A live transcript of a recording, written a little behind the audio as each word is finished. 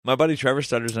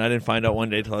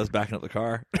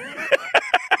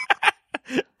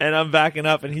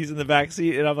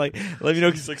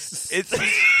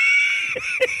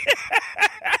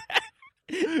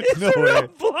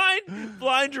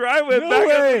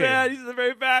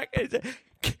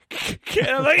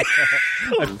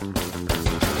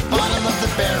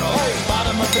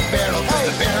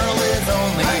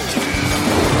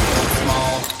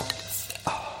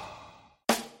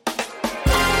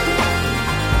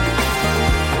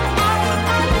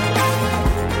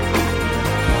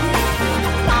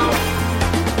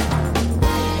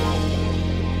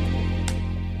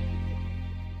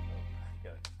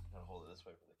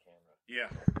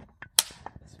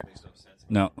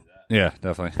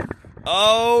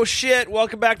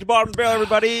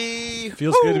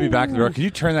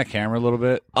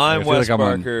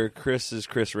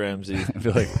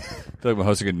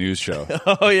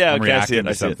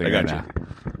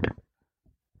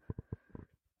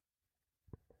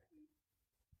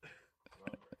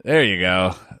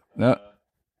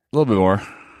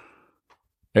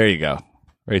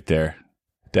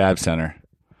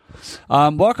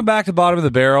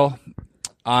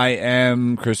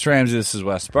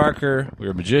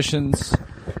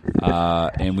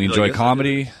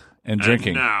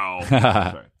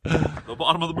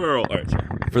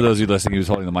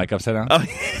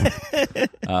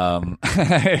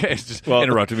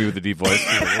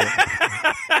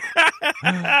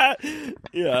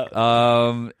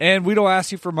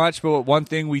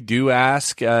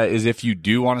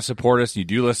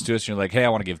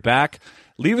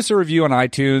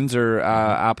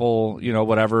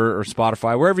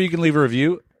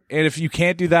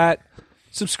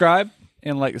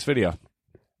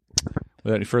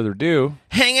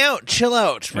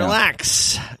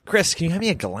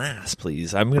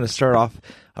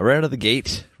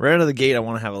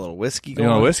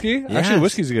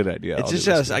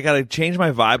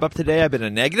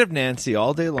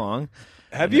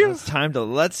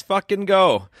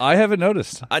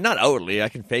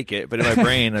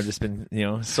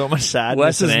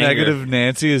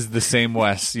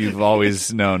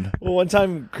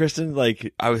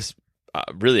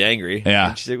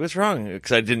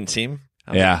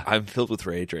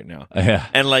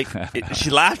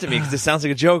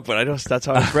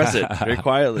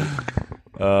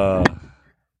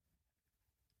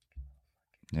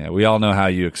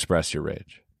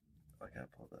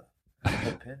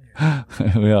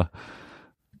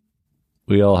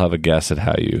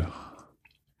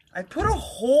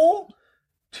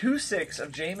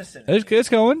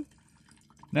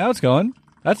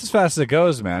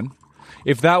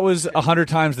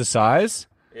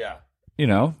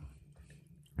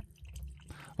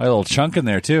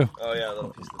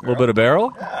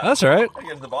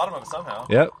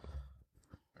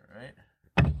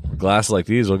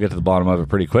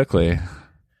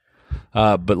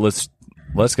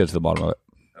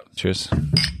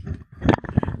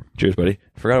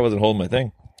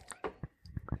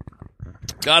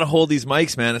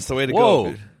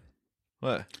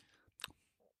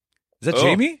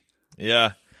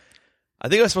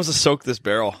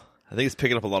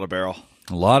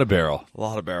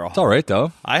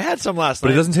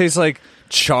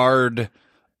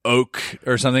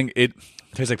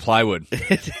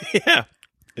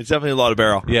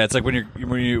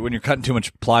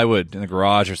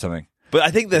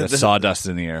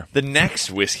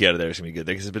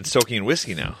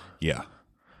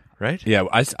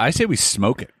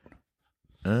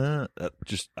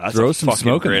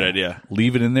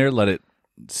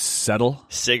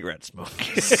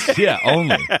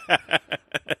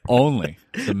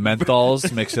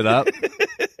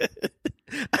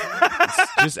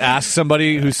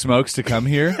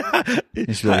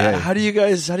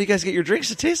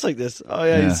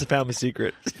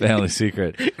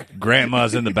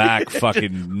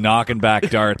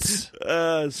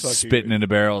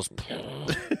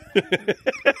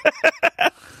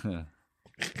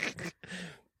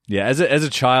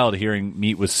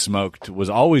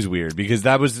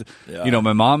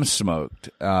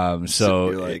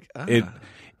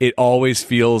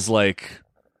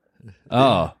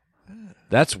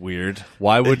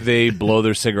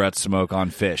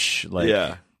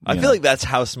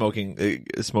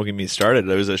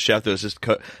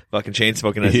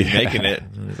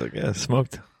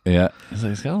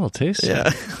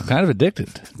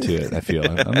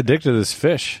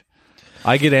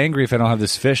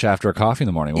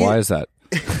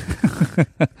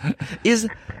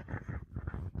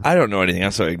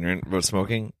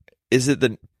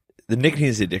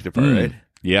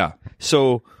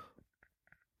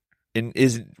And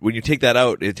when you take that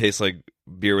out, it tastes like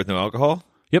beer with no alcohol?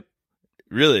 Yep.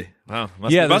 Really? Wow.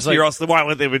 Must Yeah, be, must there's be or else why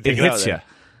would they would take It it out hits then? you.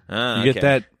 Ah, You okay. get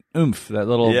that oomph, that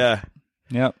little. Yeah.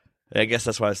 Yep. I guess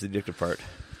that's why it's the addictive part.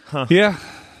 Yeah.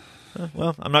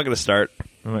 Well, I'm not going to start.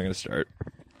 Yeah. I'm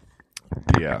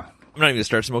not even going to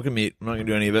start smoking meat. I'm not going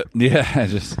to do any of it. Yeah.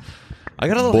 Just I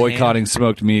got a little boycotting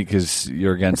smoked meat because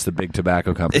you're against the big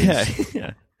tobacco companies.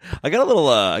 Yeah. I got a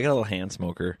little hand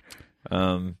smoker.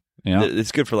 Yeah.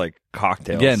 It's good for like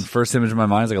cocktails. Again, first image in my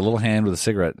mind is like a little hand with a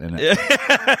cigarette in it.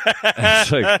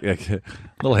 It's like a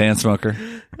little hand smoker.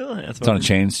 It's on a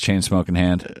chain smoking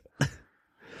hand.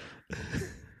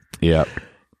 Yeah.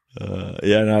 No,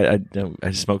 I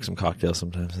just smoke some cocktails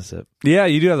sometimes. That's it. Yeah,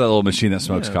 you do have that little machine that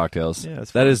smokes cocktails. Yeah,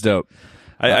 it's that fun. is dope.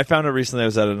 I found it recently. I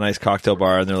was at a nice cocktail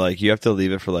bar, and they're like, you have to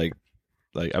leave it for like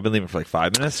I've been leaving for like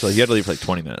 5 minutes, so you had to leave for like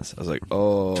 20 minutes. I was like,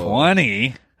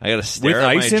 20? I got to stare With at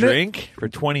ice my in it? drink for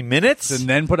 20 minutes. And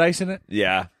then put ice in it?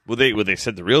 Yeah. Well, they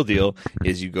said the real deal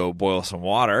is you go boil some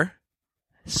water,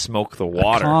 smoke the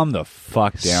water, Calm the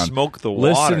fuck down. smoke the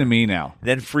water. Listen to me now.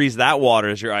 Then freeze that water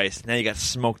as your ice. Now you got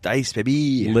smoked ice,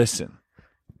 baby. Listen.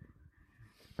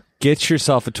 Get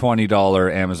yourself a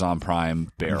 $20 Amazon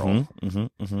Prime barrel.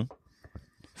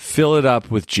 Fill it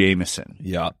up with Jameson.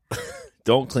 Yeah.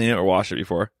 Don't clean it or wash it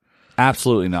before.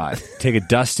 Absolutely not. Take a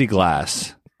dusty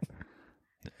glass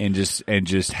and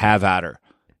just have at her.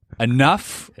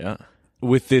 Enough Yeah.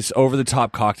 with this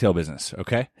over-the-top cocktail business,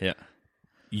 okay? Yeah.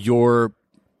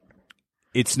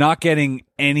 It's not getting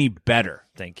any better.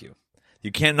 Thank you.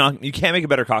 You can't make a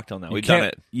better cocktail now. We've done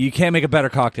it. You can't make a better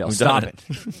cocktail. We've Stop done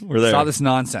it. We're there. Stop this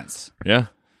nonsense. Yeah.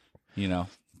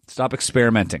 Stop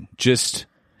experimenting. Just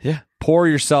Yeah. pour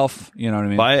yourself, you know what I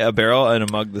mean? Buy a barrel and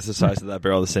a mug that's the size of that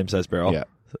barrel, the same size barrel. Yeah.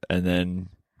 And then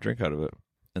drink out of it.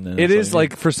 And then It that's all is you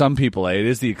like for some people, it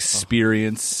is the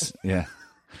experience. Yeah.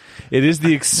 It is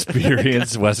the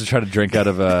experience. Wes is trying to drink out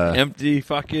of need. a Empty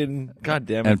fucking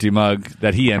goddamn it. empty mug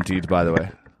that he emptied, by the way.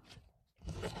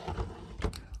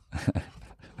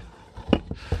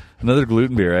 Another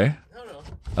gluten beer, eh? No.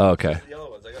 Oh, okay. The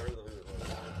yellow ones. I got rid of the blue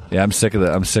ones. Yeah, I'm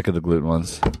sick of the gluten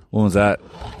ones. What one's that?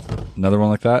 Another one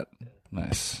like that?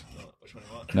 Nice. Which one do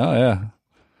you want? No,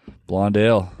 yeah. Blonde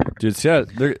ale. Dude, yeah,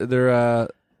 they're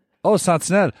oh, it's not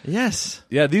Sned. Yes.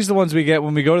 Yeah, these are the ones we get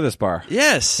when we go to this bar.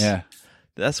 Yes. Yeah.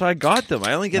 That's why I got them.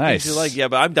 I only get Nice. things you like. Yeah,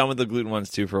 but I'm done with the gluten ones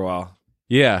too for a while.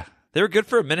 Yeah. They were good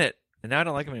for a minute, and now I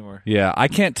don't like them anymore. Yeah. I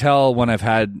can't tell when I've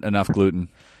had enough gluten.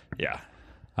 Yeah.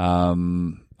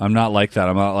 I'm not like that.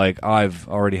 I'm not like, oh, I've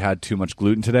already had too much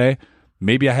gluten today.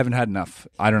 Maybe I haven't had enough.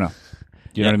 I don't know.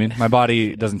 You know what I mean? My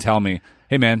body doesn't tell me,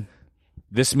 hey, man,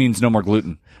 this means no more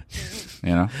gluten. You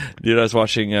know? Dude, I was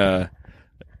watching, I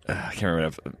can't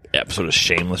remember, an episode of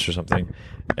Shameless or something,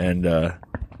 and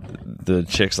the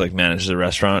chick's like manages a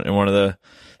restaurant in one of the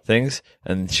things,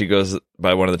 and she goes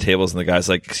by one of the tables, and the guy's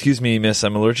like, excuse me, miss,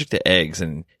 I'm allergic to eggs,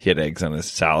 and he had eggs on his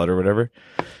salad or whatever,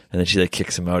 and then she like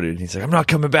kicks him out, and he's like, I'm not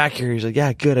coming back here. He's like,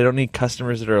 yeah, good, I don't need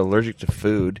customers that are allergic to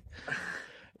food.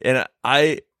 And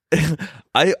I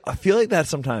feel like that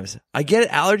sometimes. I get it,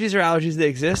 allergies are allergies, they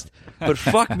exist, but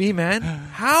fuck me, man.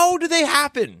 How do they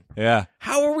happen? Yeah.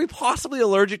 How are we possibly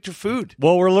allergic to food?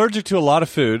 Well, we're allergic to a lot of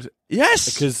food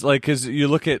Yes. because you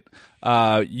look at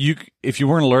if you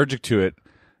weren't allergic to it,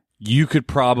 you could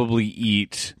probably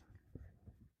eat,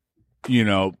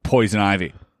 poison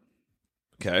ivy.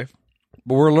 Okay.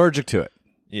 But we're allergic to it.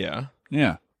 Yeah.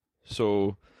 Yeah.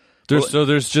 So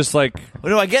There's just like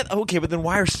no, I get okay, but then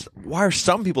why are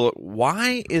some people?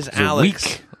 Why is Alex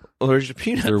weak. allergic to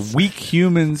peanuts? they're weak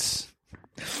humans.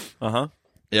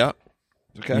 Yeah.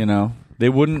 Okay. They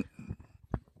wouldn't.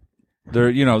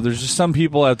 There's just some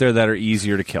people out there that are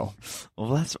easier to kill. Well,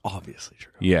 that's obviously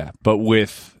true. Yeah, but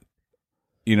with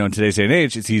in today's day and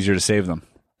age, it's easier to save them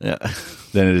Yeah.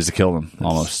 than it is to kill them.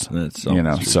 Almost. That's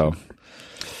true. So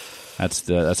that's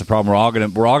the problem. We're all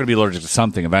gonna be allergic to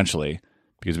something eventually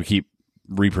because we keep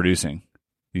reproducing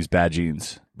these bad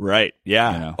genes. Right.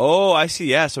 Yeah. Oh, I see.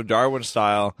 Yeah. So Darwin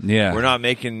style. Yeah. We're not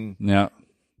making Yeah.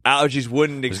 allergies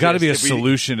wouldn't There's exist. got to be a if we-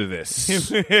 solution to this.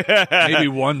 Maybe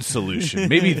one solution.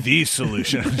 Maybe the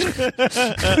solution.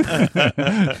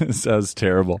 Sounds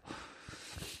terrible.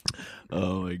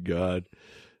 Oh my god.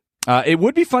 It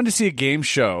would be fun to see a game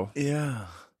show Yeah.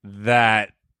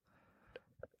 that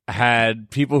had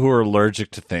people who are allergic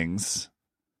to things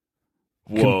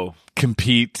Whoa.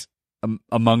 compete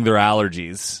among their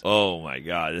allergies. Oh my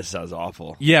god, this sounds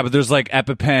awful. Yeah, but there's like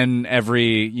EpiPen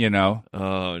every,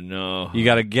 Oh no. you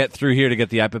got to get through here to get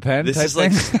the EpiPen. This type is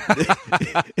like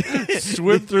thing.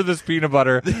 Swim through this peanut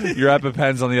butter. Your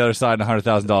EpiPen's on the other side and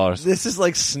 $100,000. this is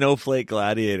like Snowflake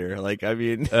Gladiator. Like, I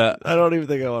mean, I don't even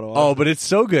think I want to watch. Oh, but it's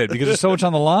so good because there's so much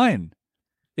on the line.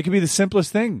 It could be the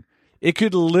simplest thing. It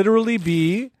could literally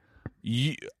be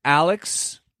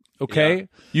Alex, okay? Yeah.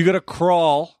 You got to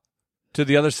crawl to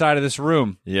the other side of this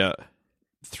room Yeah.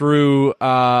 through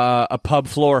a pub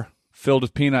floor filled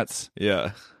with peanuts. Yeah.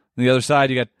 On the other side,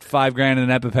 you got $5,000 in an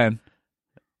EpiPen.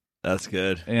 That's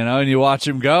good. And you watch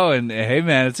him go, and hey,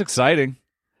 man, it's exciting. Have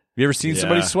you ever seen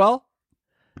somebody swell?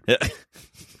 Yeah.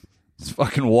 It's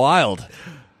fucking wild.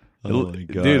 Oh my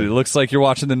god. Dude, it looks like you're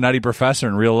watching the Nutty Professor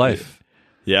in real life.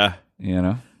 Yeah.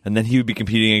 And then he would be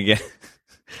competing again.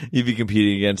 He'd be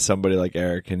competing against somebody like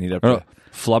Eric, and he'd have to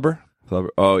Flubber?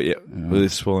 Oh yeah, really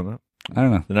swollen up. I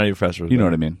don't know. The Nutty Professor. You know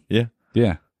what I mean? Yeah.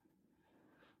 Yeah.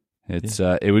 It's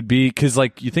it would be because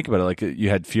like you think about it, like you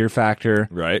had Fear Factor,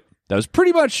 Right. that was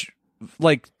pretty much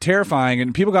like terrifying,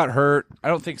 and people got hurt. I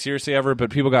don't think seriously ever, but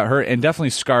people got hurt and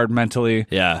definitely scarred mentally.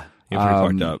 Yeah. He was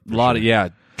pretty fucked up. A lot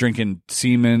of drinking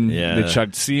semen. Yeah. They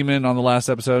chugged semen on the last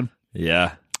episode.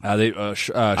 Yeah. They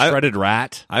shredded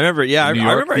rat. I remember. Yeah. I New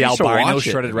York, remember. the I used to albino watch it.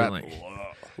 shredded rat Like,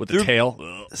 with the tail.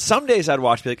 some days I'd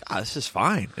watch, be like, this is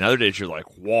fine. And other days you're like,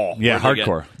 whoa. Yeah, where'd they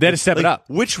hardcore. get- They had to step it up.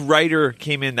 Which writer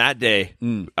came in that day?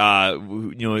 He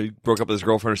broke up with his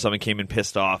girlfriend or something, came in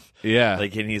pissed off. Yeah.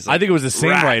 Like, and he's I like, think it was the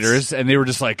same "Rats." writers, and they were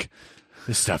just like,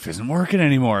 this stuff isn't working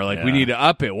anymore. Like, we Yeah. need to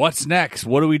up it. What's next?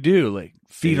 What do we do? Like,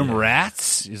 feed them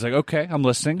rats? He's like, okay, I'm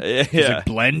listening. Yeah. He's like,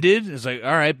 blended? It's like,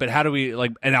 all right, but how do we,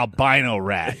 like, an albino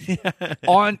rat?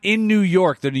 In New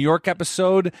York, the New York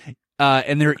episode,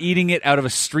 and they're eating it out of a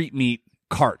street meat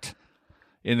cart.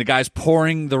 And the guy's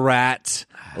pouring the rat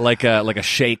like a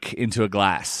shake into a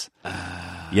glass.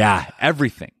 Yeah,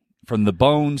 everything. From the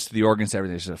bones to the organs to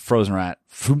everything. It's just a frozen rat.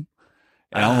 And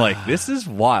I'm like, this is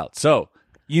wild. So,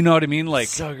 you know what I mean? Like,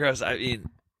 So gross. I mean,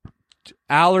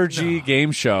 allergy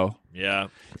game show. yeah.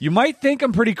 You might think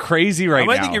I'm pretty crazy right I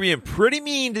might now. think you're being pretty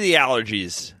mean to the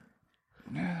allergies.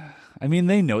 I mean,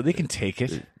 they know they can take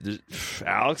it.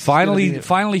 Alex. is Finally, gonna be-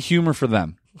 finally, humor for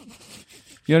them.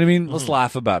 You know what I mean? Let's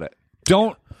laugh about it.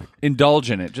 Don't indulge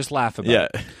in it. Just laugh about Yeah.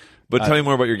 it. But tell me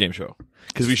more about your game show.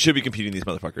 Because we should be competing these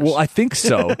motherfuckers. Well, I think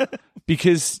so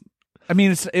because I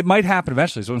mean it might happen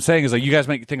eventually. So what I'm saying is like you guys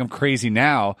might think I'm crazy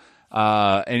now,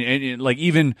 and like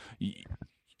even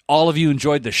all of you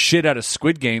enjoyed the shit out of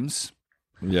Squid Games.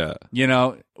 yeah. You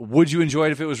know, would you enjoy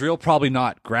it if it was real? Probably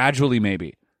not. Gradually,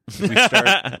 maybe. We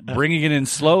start bringing it in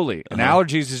slowly. And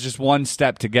allergies is just one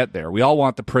step to get there. We all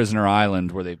want the prisoner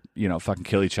island where they, fucking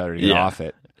kill each other to get Yeah. off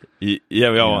it.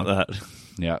 Yeah, we all want that.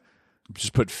 Yeah.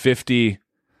 Just put 50,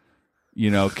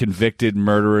 convicted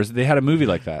murderers. They had a movie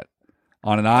like that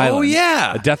on an island. Oh,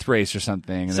 yeah. A death race or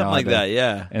something. And Something like that,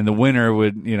 yeah. And the winner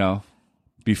would,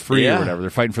 be free Yeah. or whatever. They're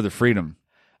fighting for their freedom.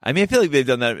 I mean, I feel like they've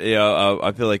done that.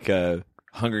 I feel like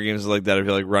Hunger Games is like that. I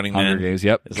feel like Running Man. Hunger Games,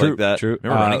 yep. It's True, like that. true.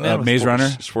 Remember Running Man? with Maze Runner?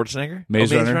 Schwarzenegger? Maze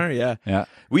Maze Runner? Runner, yeah. Yeah.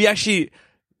 We actually,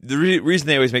 the reason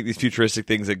they always make these futuristic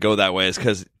things that go that way is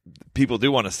because people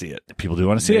do want to see it. People do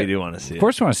want to see They it. do want to see it. Of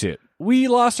course we want to see it. We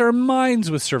lost our minds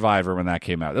with Survivor when that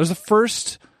came out. That was the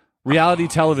first reality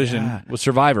television with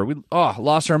Survivor. We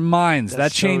lost our minds.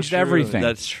 That's that changed so true. everything.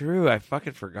 That's true. I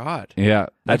fucking forgot. Yeah. I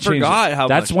That changed forgot it. how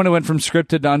That's much- when it went from scripted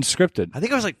to unscripted. I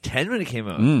think I was like 10 when it came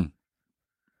out. Mm.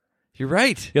 You're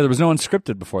right. Yeah, there was no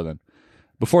unscripted before then.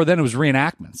 Before then, it was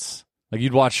reenactments. Like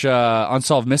you'd watch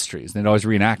Unsolved Mysteries, and they'd always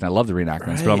reenact. And I love the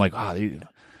reenactments, but I'm like,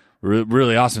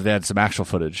 really awesome if they had some actual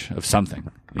footage of something.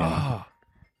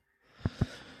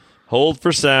 Hold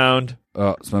for sound.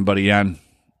 Oh, it's my buddy Yen.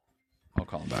 I'll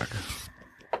call him back.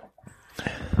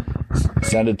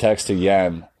 Send a text to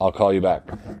Yen. I'll call you back.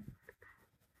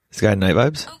 This guy Night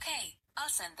Vibes? Okay, I'll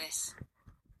send this.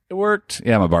 It worked.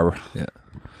 Yeah, I'm a barber. Yeah.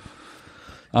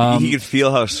 He could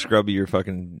feel how scrubby your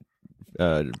fucking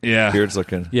beard's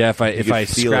looking. Yeah, if I could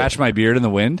feel scratch my beard in the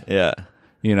wind, Yeah.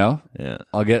 Yeah.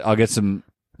 I'll get some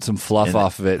fluff And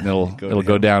off of it, and it'll go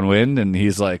go downwind. And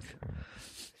he's like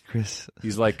Chris.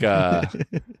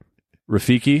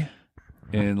 Rafiki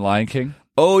in Lion King.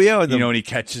 Oh, yeah. When he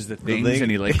catches the things thing.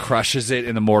 and he like crushes it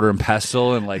in the mortar and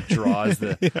pestle and like draws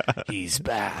the he's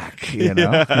back. He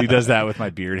does that with my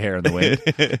beard hair in the wind.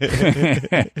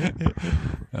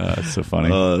 It's so funny.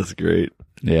 Oh, that's great.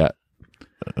 Yeah,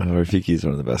 Rafiki's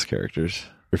one of the best characters.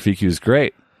 Rafiki was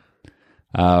great.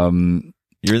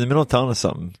 You're in the middle of telling us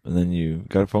something, and then you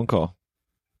got a phone call.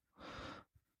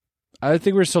 I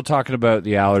think we're still talking about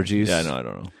the allergies. Yeah, no, I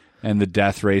don't know. and the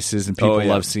death races, and people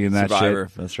love seeing that Survivor.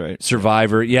 shit. That's right.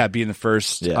 Survivor, being the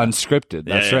first unscripted.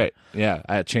 That's Yeah. right. Yeah,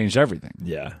 it changed everything.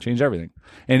 Yeah. Changed everything.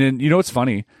 And then, you know what's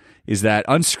funny is that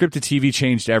unscripted TV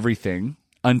changed everything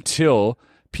until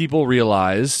people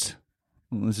realized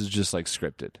this is just like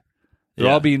scripted. They're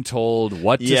all being told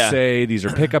what to say. These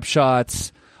are pickup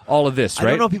shots. All of this, right?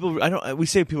 I don't know. People. We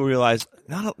say people realize.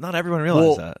 Not everyone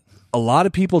realized that. A lot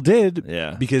of people did.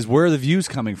 Yeah. Because where are the views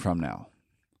coming from now?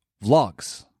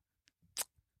 Vlogs.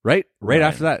 Right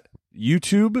after that,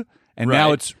 YouTube, and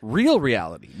now it's real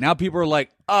reality. Now people are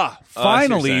like,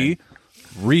 finally,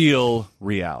 real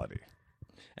reality.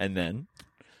 And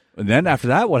then after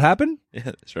that, what happened? they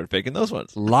started faking those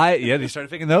ones. They started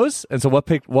faking those, and so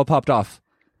what popped off?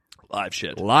 Live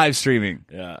shit. Live streaming.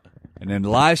 Yeah. And then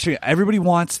live stream. Everybody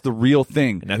wants the real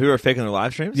thing. Now, who are faking their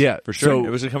live streams? Yeah, for sure. so-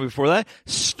 It was going to come before that.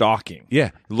 Stalking.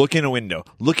 Yeah. Look in a window.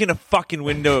 Look in a fucking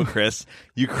window, Chris.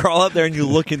 You crawl up there and you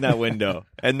look in that window,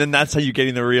 and then that's how you're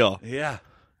getting the real. Yeah.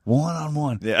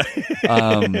 One-on-one. Yeah.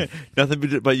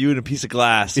 Nothing but you and a piece of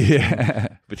glass. Yeah.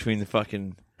 Between the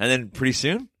fucking, and then pretty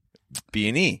soon,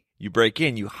 B&E. You break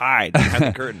in, you hide behind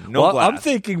the curtain. No glass. I'm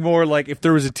thinking more like if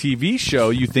there was a TV show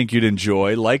you think you'd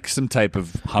enjoy, like some type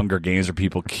of Hunger Games where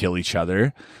people kill each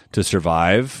other to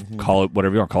survive. Call it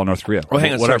whatever you want. Call it North Korea. Oh,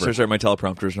 hang on. Whatever. Sorry. My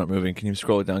teleprompter's not moving. Can you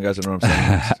scroll it down, guys? I don't know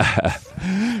what I'm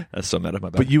saying. That's so meta. My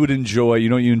bad. But you would enjoy, you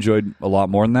know what you enjoyed a lot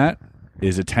more than that?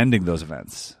 Is attending those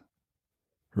events.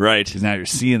 Right. Because now you're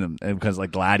seeing them. And because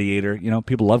like Gladiator,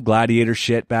 people love Gladiator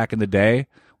shit back in the day.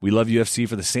 We love UFC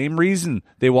for the same reason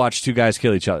they watch two guys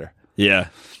kill each other. Yeah.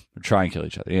 Or try and kill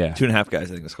each other. Yeah. 2.5 guys,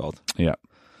 I think it's called. Yeah.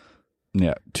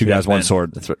 Yeah. Two guys, one men.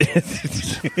 sword. That's right.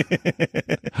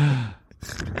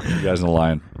 Two guys and a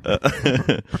lion.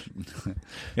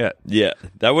 Yeah. Yeah.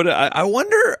 That would. I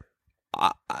wonder.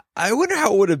 I wonder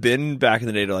how it would have been back in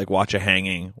the day to like watch a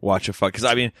hanging, watch a fuck. Because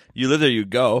I mean, you live there, you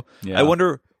go. Yeah. I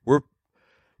wonder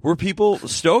were people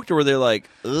stoked or were they like,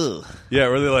 ugh? Yeah.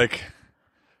 Were they like,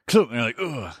 and you're like,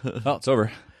 ugh. Oh, it's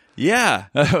over. Yeah.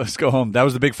 Let's go home. That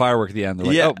was the big firework at the end. They're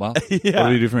like, Yeah. oh, well, Yeah. what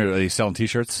do you do from here? Are you selling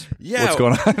T-shirts? Yeah. What's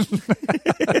going on?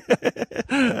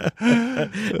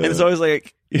 And it's always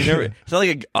like it's not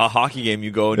like a hockey game.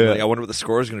 You go and you're like, I wonder what the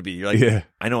score is going to be. You're like,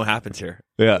 I know what happens here.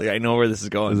 Yeah. Like, I know where this is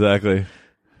going. Exactly.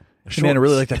 Man, I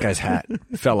really like that guy's hat.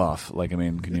 It fell off. Like, I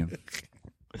mean, can you?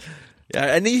 Yeah,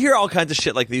 and you hear all kinds of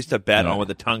shit like they used to bet on with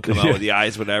the tongue come out, with the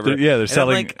eyes, whatever. They're And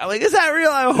selling. I'm like, is that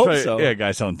real? I hope so. Yeah, a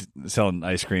guy selling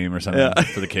ice cream or something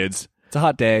for the kids. It's a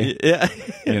hot day.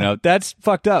 Yeah. That's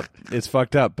fucked up. It's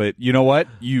fucked up. But you know what?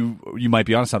 You might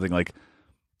be on something. Like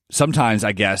sometimes,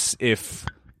 I guess, if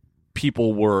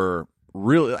people were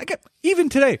really like even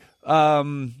today,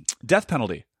 death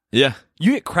penalty. Yeah.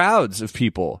 You get crowds of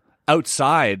people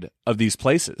outside of these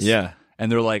places. Yeah.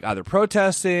 And they're like either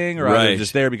protesting or either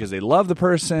just there because they love the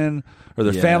person or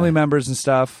their family members and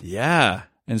stuff. Yeah.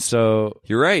 And so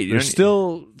You're right. They're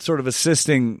still sort of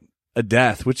assisting a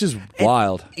death, which is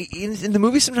wild. In the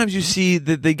movie, sometimes you see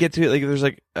that they get to like there's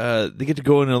like they get to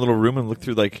go in a little room and look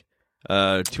through like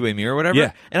two-way mirror or whatever.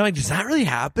 Yeah. And I'm like, does that really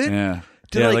happen? Yeah.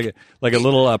 To, Yeah, like- like a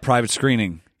little private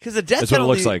screening. Because the death That's what it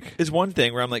penalty looks like. is one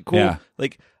thing where I'm like, cool. Yeah.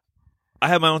 Like, I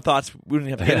have my own thoughts. We don't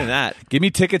have to get into that. Give me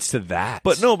tickets to that.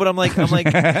 But no, but I'm like,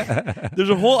 there's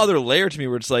a whole other layer to me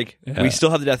where it's like, we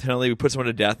still have the death penalty. We put someone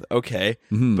to death. Okay.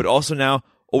 But also now,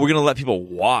 we're going to let people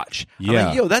watch. I'm Yeah.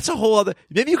 like, yo, that's a whole other,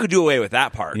 maybe you could do away with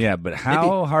that part. Yeah, but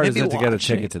how hard is maybe it to get a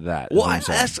watching. ticket to that? is Well, what I'm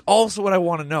saying. that's also what I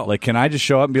want to know. Like, can I just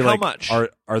show up and be How like, much?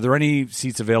 Are there any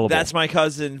seats available? That's my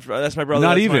cousin. That's my brother.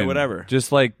 Not that's even my whatever.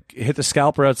 Just like hit the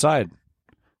scalper outside.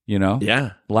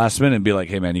 Yeah. Last minute and be like,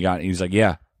 hey man, you got it. He's like,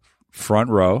 yeah, front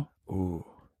row,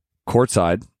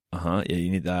 courtside. Yeah, you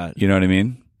need that. You know what I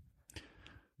mean?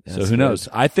 Yeah, So that's who good. knows?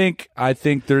 I think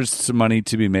there's some money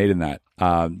to be made in that.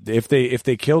 If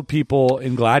they killed people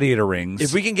in gladiator rings,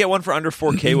 If we can get one for under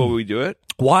 4K, will we do it?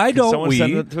 why don't someone we?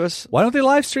 send it to us? Why don't they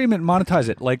live stream it and monetize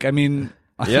it? Like, I mean,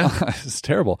 Yeah. it's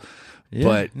terrible. Yeah.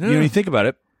 But No. you think about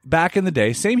it. Back in the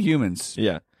day, same humans.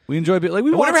 Yeah. We enjoy like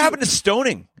we. Whatever watch- happened to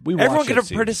stoning? We Everyone watch could it,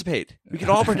 see. participate. We could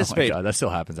all Oh my participate. God, that still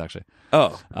happens actually.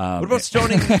 What about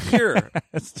stoning here?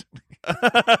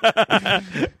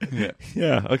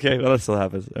 Yeah. Okay. Well, that still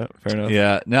happens. Fair enough.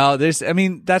 Yeah. No, there's. I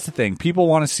mean, that's the thing. People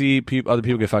want to see other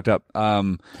people get fucked up.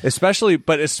 Especially,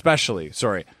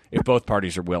 sorry, if both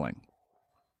parties are willing.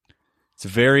 It's a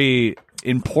very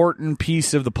important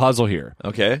piece of the puzzle here.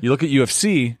 Okay. You look at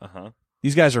UFC.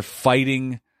 These guys are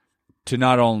fighting to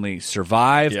not only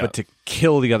survive but to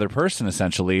kill the other person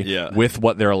essentially with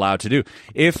what they're allowed to do.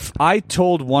 If I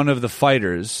told one of the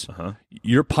fighters,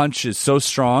 your punch is so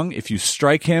strong, if you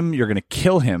strike him, you're going to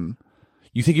kill him.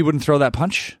 You think he wouldn't throw that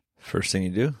punch? First thing you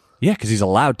do. Yeah, because he's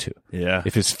allowed to. Yeah.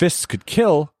 If his fists could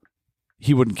kill,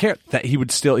 he wouldn't care. That he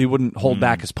wouldn't hold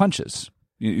back his punches.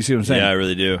 You see what I'm saying? Yeah, I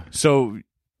really do. So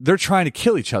they're trying to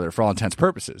kill each other for all intents and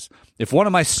purposes. If one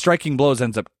of my striking blows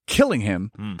ends up killing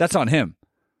him, that's on him.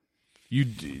 You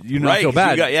not feel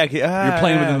bad. You're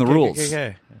playing within the rules.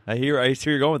 Okay. I hear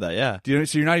you're going with that. Yeah.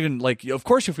 So you're not even like. Of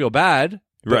course you feel bad,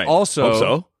 but Right. also, Hope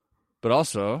so. but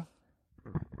also,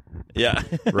 Yeah.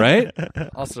 right?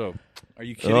 Also, are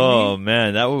you kidding Oh me?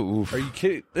 man, that would. Are you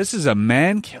kidding? This is a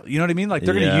man kill. You know what I mean? Like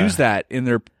they're going to Yeah. use that in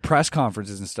their press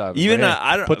conferences and stuff. Even, Like,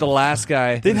 I don't- put the last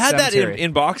guy. They've in the had that cemetery.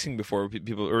 in boxing before.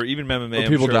 People or even MMA. Where I'm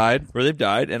people sure, died? Where they've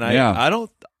died, and Yeah.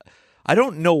 I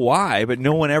don't know why, but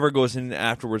no one ever goes in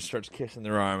afterwards, starts kissing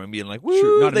their arm and being like, "Woo!"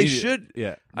 Sure, not they immediate- should.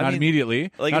 Yeah, I not mean,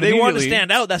 immediately. Like Not if they want to immediately,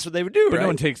 stand out, that's what they would do, but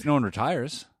right? no one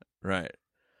retires. Right.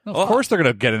 No, of course they're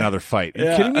going to get another fight. Are you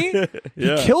Yeah. kidding me?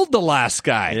 Yeah. He killed the last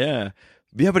guy. Yeah.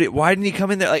 Yeah, but why didn't he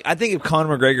come in there? Like, I think if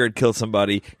Conor McGregor had killed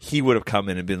somebody, he would have come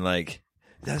in and been like,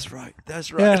 "That's right,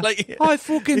 that's right." Yeah. Like, I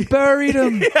fucking buried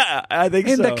him yeah, I think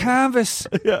in so. the canvas.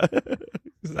 Yeah,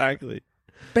 exactly.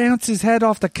 Bounce his head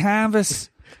off the canvas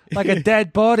like a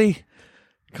dead body.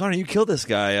 Conor, you killed this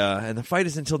guy, and the fight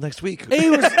is until next week. He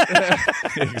was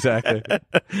exactly.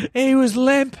 He was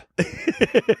limp.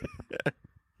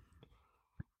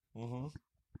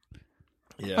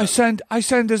 Yeah, I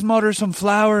send his mother some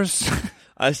flowers.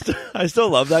 I still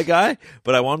love that guy,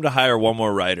 but I want him to hire one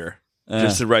more writer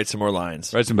just to write some more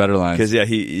lines. Write some better lines. Because yeah,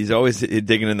 he's always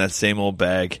digging in that same old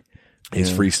bag.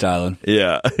 He's freestyling.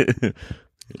 Yeah.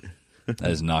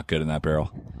 That is not good in that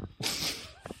barrel.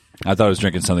 I thought I was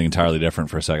drinking something entirely different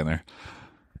for a second there.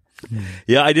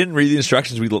 Yeah, I didn't read the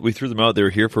instructions. We threw them out. They were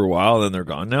here for a while, and then they're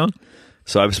gone now.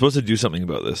 So I was supposed to do something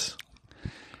about this.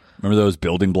 Remember those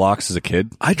building blocks as a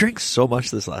kid? I drank so much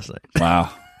this last night.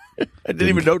 Wow. I didn't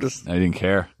even notice. I didn't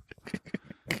care.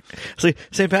 It's like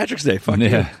St. Patrick's Day. Fuck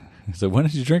Yeah. So when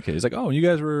did you drink it? He's like, oh, you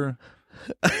guys were...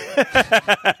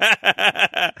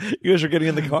 you guys were getting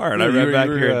in the car, and I You ran were- back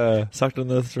you were, here and sucked on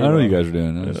the I throat. don't know what you guys were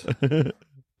doing. I was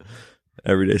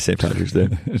Every day St. Patrick's Day.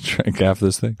 drank half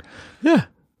this thing. Yeah.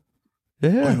 I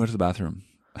Yeah. went to the bathroom.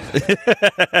 Half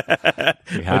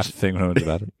the thing when I went to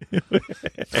the bathroom.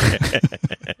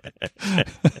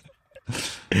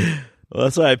 Well,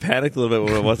 that's why I panicked a little bit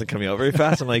when it wasn't coming out very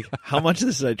fast. I'm like, how much of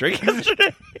this did I drink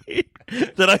yesterday?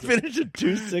 Did I finish at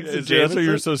 2.6 of That's why you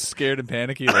were Jameson? so scared and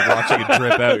panicky, like watching it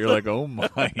drip out. You're like, oh my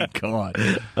God.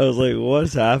 I was like,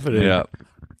 what's happening? Yeah.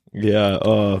 Yeah.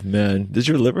 Oh, man. Does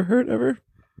your liver hurt ever?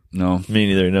 No. Me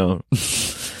neither, no.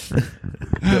 I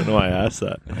don't know why I asked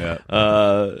that. Yeah.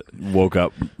 Woke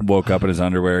up in his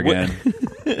underwear again.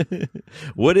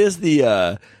 What is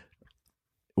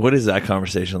that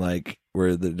conversation like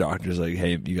where the doctor's like,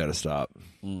 hey, you got to stop?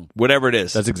 Whatever it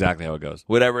is. That's exactly how it goes.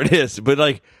 Whatever it is. But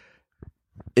like,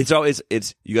 it's always,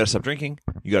 you got to stop drinking.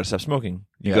 You got to stop smoking.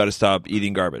 You Yeah. got to stop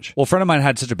eating garbage. Well, a friend of mine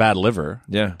had such a bad liver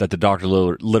Yeah. that the doctor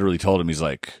literally told him, he's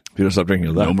like, If you don't stop drinking,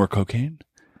 you'll die. no more cocaine,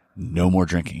 no more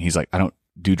drinking. He's like, I don't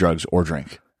do drugs or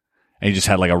drink. And he just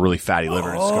had like a really fatty liver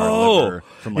and scarred liver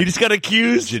from like he just got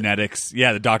accused. genetics.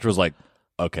 Yeah, the doctor was like,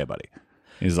 okay, buddy.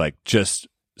 He's like, just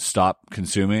stop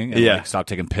consuming and Yeah. like, stop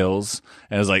taking pills.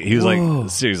 And it was like, he was like,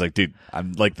 seriously, like, dude,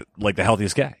 I'm like the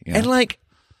healthiest guy. You know? And like,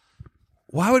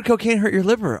 why would cocaine hurt your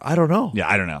liver? I don't know. Yeah,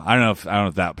 I don't know. I don't know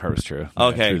if that part was true.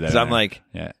 Okay, Threw that 'cause in I'm there. like-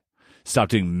 yeah, stop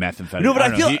doing methamphetamine. No, but I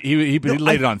don't know. feel- he No,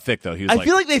 laid I- it on thick though. He was I like,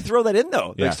 feel like they throw that in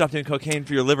though. Yeah. Like, stop doing cocaine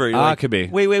for your liver. You're Ah, like, could be.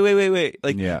 Wait.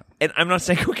 Like, Yeah. And I'm not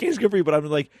saying cocaine's good for you, but I'm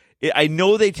like, I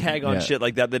know they tag on Yeah. shit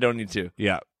like that. They don't need to.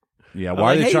 yeah. I'm Why are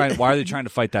like, they hey. trying? Why are they trying to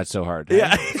fight that so hard?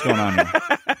 Yeah. Hey? What's going on here?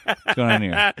 What's going on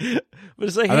here? But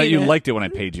it's like, I thought hey, you man. liked it when I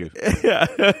paid you. Yeah,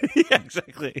 yeah,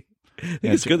 exactly. I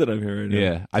think it's good that I'm here right now.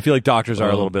 Yeah, I feel like doctors are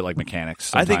a little bit like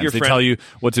mechanics. I think sometimes. your they friend- tell you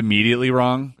what's immediately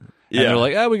wrong. Yeah. And they're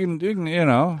like, we can,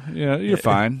 you're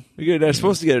fine. They're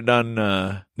supposed to get it done,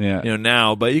 Yeah.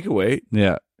 now, but you can wait.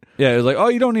 Yeah. Yeah. It was like, oh,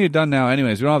 you don't need it done now.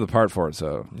 Anyways, we don't have the part for it.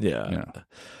 So, Yeah.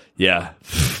 Yeah.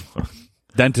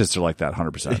 Dentists are like that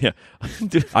 100%. Yeah.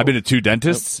 Dude, I've been to two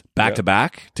dentists back to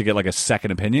back to get like a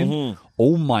second opinion. Mm-hmm.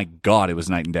 Oh my God, it was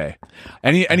night and day.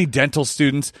 Any dental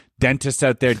students, dentists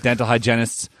out there, dental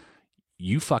hygienists,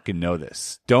 you fucking know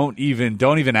this. Don't even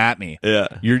at me. Yeah.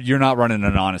 You're not running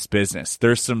an honest business.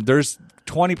 There's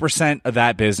 20% of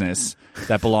that business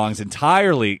that belongs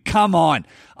entirely. Come on.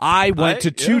 I went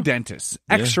to two dentists,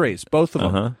 x-rays, both of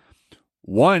them. Uh-huh.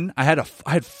 One, I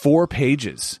had 4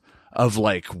 pages of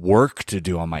like work to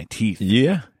do on my teeth.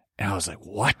 Yeah. And I was like,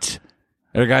 what?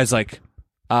 And the guy's like,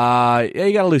 yeah,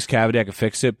 you got a loose cavity. I can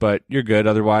fix it, but you're good.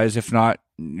 Otherwise, if not,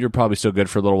 you're probably still good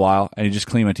for a little while. And he just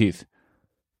cleaned my teeth.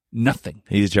 Nothing.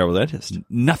 He's a terrible dentist.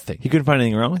 Nothing. He couldn't find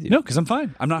anything wrong with you. No, because I'm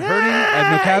fine. I'm not hurting. I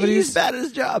have no cavities. He's bad at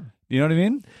his job. You know what I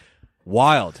mean?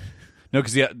 Wild. No,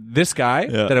 because this guy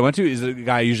that I went to is the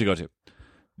guy I usually go to.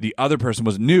 The other person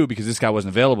was new because this guy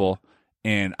wasn't available,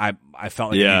 and I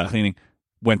felt like I needed cleaning.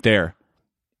 Went there,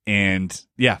 and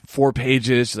 4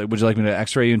 pages. She's like, would you like me to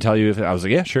X-ray you and tell you if I was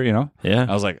like, yeah, sure, you know. Yeah.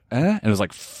 I was like, and it was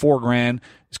like $4,000.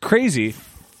 It's crazy.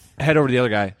 Head over to the other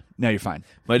guy. Now you're fine.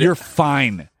 You're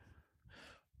fine.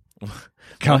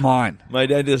 Come on. My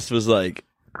dentist was like,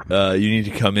 you need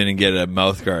to come in and get a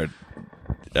mouth guard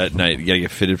at night. You got to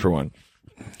get fitted for one.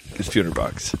 It's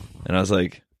 $200. And I was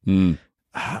like,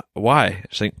 why?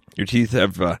 She's like, your teeth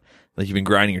have, like you've been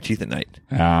grinding your teeth at night.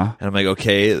 Yeah. And I'm like,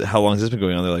 okay, how long has this been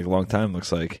going on? They're like, a long time,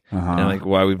 looks like. And I'm like,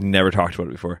 why? We've never talked about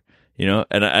it before. You know?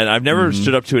 And I've never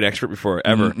stood up to an expert before,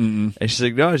 ever. And she's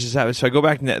like, no, it's just happened. So I go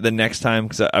back the next time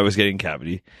because I was getting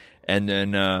cavity. And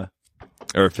then,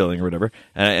 or filling or whatever.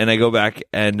 And I go back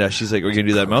and she's like, we're going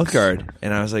to do that mouth guard.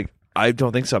 And I was like, I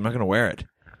don't think so. I'm not going to wear it.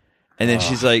 And then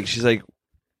she's like,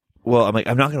 well, I'm like,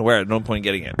 I'm not going to wear it. No point in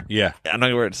getting it. Yeah. I'm not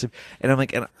going to wear it. And I'm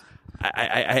like, and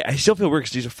I still feel weird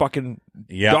because she's a fucking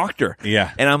doctor.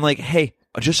 Yeah. And I'm like, hey,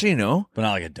 just so you know. But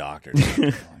not like a doctor.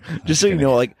 Just so you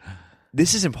know, like,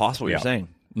 this is impossible what you're saying.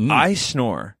 I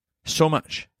snore so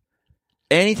much.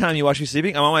 Anytime you watch me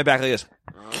sleeping, I'm on my back like this.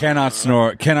 Cannot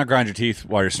snore. Cannot grind your teeth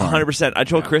while you're snoring. 100%. I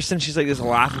told Kristen, she's like, it's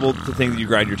laughable to think that you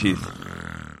grind your teeth.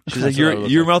 She's like,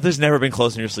 your mouth has never been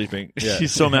closed when you're sleeping. Yeah.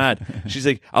 She's so mad. She's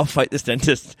like, I'll fight this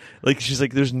dentist. Like, she's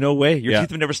like, there's no way. Your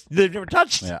teeth have they've never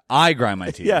touched. Yeah. I grind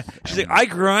my teeth. Yeah. She's like, I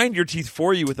grind your teeth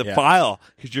for you with a file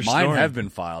because you're Mine snoring. have been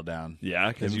filed down.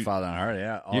 Yeah. They've been filed down hard.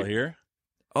 Yeah. All here.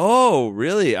 Oh,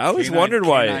 really? I always wondered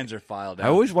why. Canines are filed down. I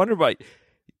always wondered why.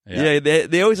 Yeah,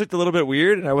 they always looked a little bit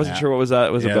weird, and I wasn't sure what was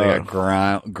about. They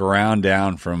got ground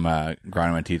down from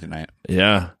grinding my teeth at night.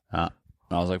 Yeah. I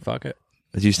was like, fuck it.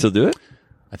 Do you still do it?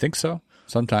 I think so.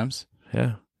 Sometimes.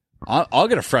 Yeah. I'll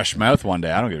get a fresh mouth one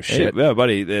day. I don't give a shit. Yeah,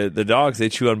 buddy. The dogs, they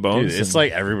chew on bones. Dude, it's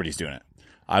like everybody's doing it.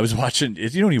 I was watching,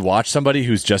 you know when you watch somebody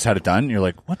who's just had it done, and you're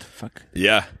like, what the fuck?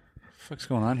 Yeah. What the fuck's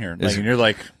going on here? Like, and you're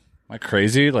like, am I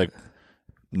crazy? Like,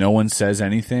 no one says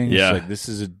anything. Yeah. It's like, this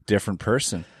is a different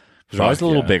person. They're always a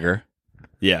little bigger.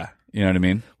 Yeah. You know what I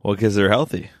mean? Well, because they're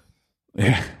healthy.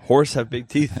 Yeah. Horse have big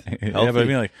teeth. Yeah, but I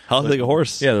mean, like healthy like a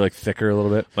horse. Yeah, they're like thicker a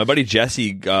little bit. My buddy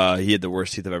Jesse, he had the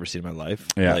worst teeth I've ever seen in my life.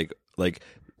 Yeah.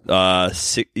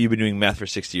 You've been doing meth for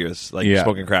 60 years, like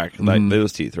smoking crack, like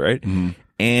those teeth, right?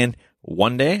 And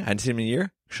one day, I hadn't seen him in a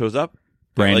year, shows up,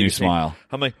 brand new smile.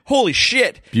 I'm like, holy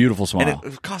shit. Beautiful smile.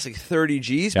 And it cost like 30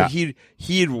 G's, but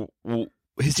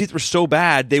his teeth were so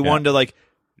bad, they wanted to like,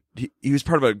 he was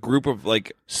part of a group of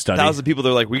like 1,000 people.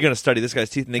 They're like, we're going to study this guy's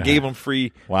teeth, and they gave him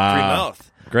free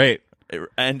mouth. Great.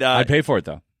 And I'd pay for it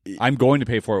though. I'm going to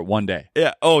pay for it one day.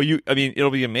 Yeah. Oh, I mean, it'll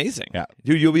be amazing. Yeah.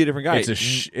 Dude, you'll be a different guy.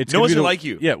 It's no one's gonna like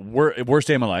you. Yeah. Worst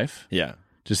day of my life. Yeah.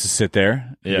 Just to sit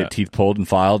there, get teeth pulled and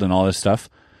filed and all this stuff.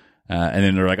 And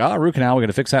then they're like, oh, root canal, we got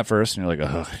to fix that first. And you're like,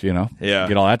 oh,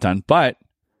 get all that done. But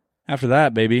after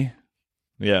that, baby.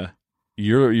 Yeah.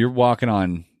 You're walking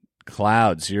on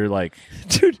clouds. You're like,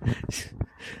 dude.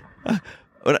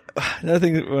 Another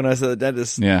thing, when I was at the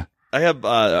dentist, I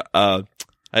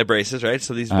have braces, right?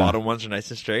 So these bottom ones are nice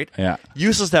and straight. Yeah.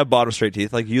 Useless to have bottom straight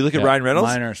teeth. Like you look at Ryan Reynolds.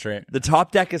 Mine are straight. The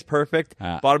top deck is perfect.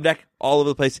 Bottom deck all over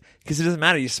the place because it doesn't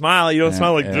matter. You smile. You don't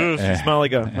smile like this. You smile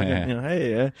like a fucking,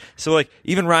 hey. So like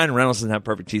even Ryan Reynolds doesn't have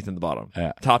perfect teeth in the bottom.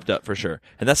 Topped up for sure.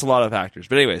 And that's a lot of factors.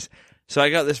 But anyways, so I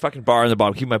got this fucking bar in the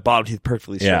bottom, keep my bottom teeth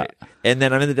perfectly straight. And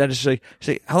then I'm in the dentist. She's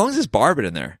like, how long has this bar been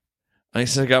in there? I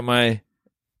said, I got my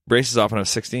braces off when I was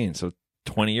 16, so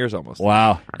 20 years almost.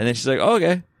 Wow. And then she's like, oh,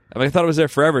 okay. I'm like, I thought it was there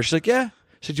forever. She's like, yeah.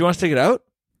 She said, do you want us to take it out?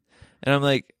 And I'm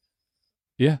like,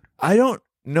 yeah. I don't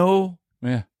know.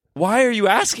 Yeah. Why are you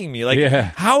asking me? Like,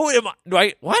 how am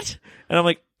I? What? And I'm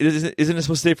like, isn't it supposed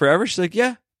to stay forever? She's like,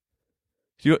 yeah.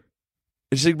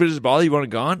 She's like, but does it bother you? Want it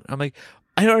gone? I'm like,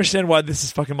 I don't understand why this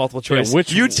is fucking multiple choice. Yeah,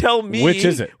 you tell me which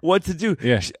is it? What to do.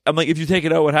 Yeah. I'm like, if you take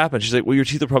it out, what happens? She's like, well, your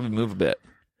teeth will probably move a bit.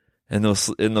 And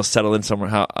they'll settle in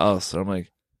somewhere else. And I'm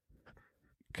like,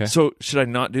 okay. So should I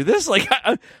not do this? Like,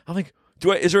 I'm like,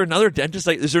 is there another dentist?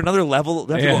 Like, is there another level?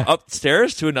 Do I have to go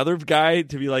upstairs to another guy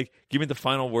to be like, give me the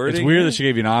final wording? It's weird that she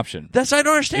gave you an option. That's I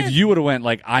don't understand. If you would have went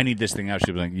like, I need this thing out,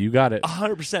 she'd be like, you got it.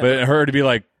 100%. But her to be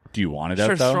like, do you want it out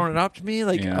though? Starts throwing it up to me.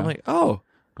 Like, I'm like,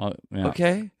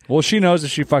 okay. Well, she knows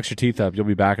if she fucks your teeth up, you'll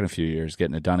be back in a few years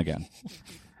getting it done again.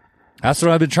 That's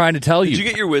what I've been trying to tell you. Did you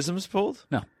get your wisdoms pulled?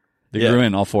 No. They grew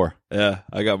in all 4. Yeah,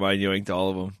 I got mine yoinked all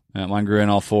of them. Yeah, mine grew in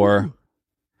all 4.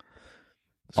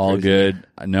 All crazy. Good.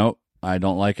 No, I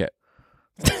don't like it.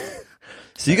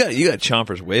 So you got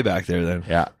chompers way back there then.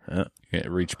 Yeah. Yeah. Yeah,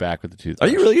 reach back with the toothbrush.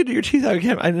 Are you really gonna do your teeth?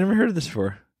 I never heard of this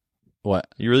before. What?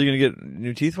 You really gonna get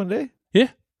new teeth one day? Yeah.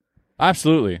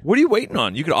 Absolutely. What are you waiting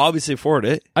on? You could obviously afford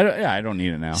it. I don't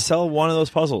need it now. Sell one of those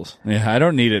puzzles. Yeah, I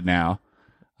don't need it now.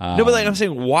 No, but like I'm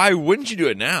saying, why wouldn't you do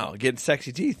it now? Get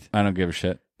sexy teeth. I don't give a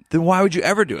shit. Then why would you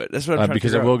ever do it? That's what I'm trying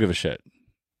because to I figure will out. give a shit.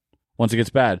 Once it gets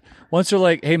bad. Once they're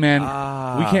like, hey man,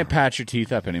 we can't patch your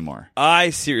teeth up anymore. I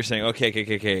see what you're saying.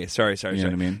 Okay. Sorry. You know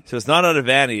what I mean? So it's not out of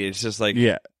vanity. It's just like,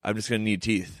 Yeah. I'm just going to need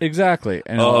teeth. Exactly.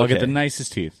 And Oh, I'll get okay. the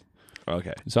nicest teeth.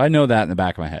 Okay. So I know that in the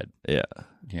back of my head. Yeah.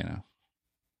 You know.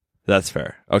 That's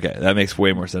fair. Okay. That makes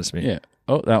way more sense to me. Yeah.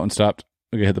 Oh, that one stopped.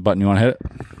 Okay, hit the button. You want to hit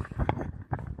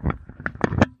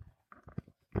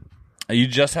it? You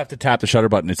just have to tap the shutter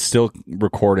button. It's still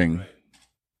recording.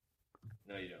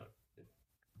 No, you don't.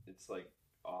 It's like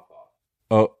off.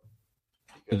 Oh.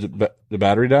 Did the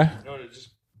battery die? No, it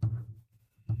just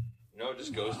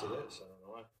goes to this. I don't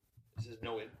know why. This is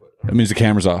no input. That means the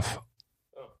camera's off.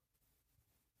 Oh.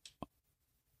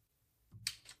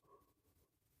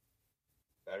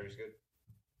 Battery's good.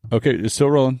 Okay, it's still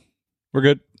rolling. We're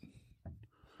good.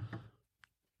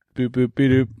 Boop, boop,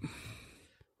 beep, doop. A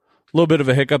little bit of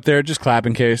a hiccup there, just clap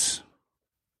in case.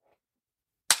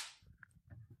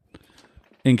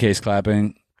 In case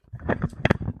clapping.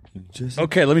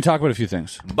 Okay, let me talk about a few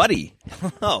things. Buddy.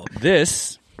 Oh,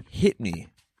 This, hit me.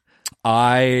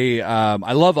 I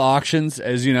love auctions,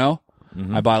 as you know.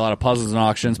 Mm-hmm. I buy a lot of puzzles in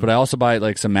auctions, but I also buy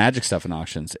like some magic stuff in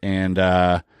auctions. And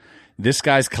this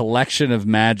guy's collection of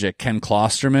magic, Ken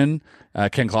Klosterman,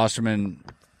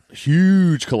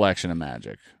 huge collection of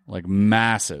magic, like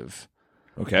massive.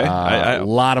 Okay. A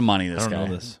lot of money. This I don't guy.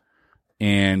 know this.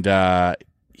 And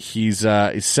he's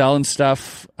selling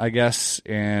stuff, I guess,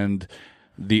 and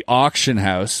the auction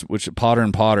house, which Potter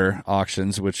and Potter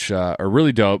auctions, which are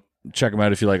really dope. Check them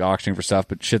out if you like auctioning for stuff,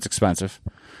 but shit's expensive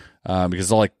because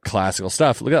it's all like classical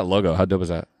stuff. Look at that logo. How dope is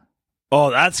that? Oh,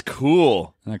 that's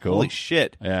cool. Isn't that cool? Holy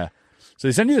shit. Yeah. So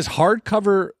they send you this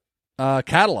hardcover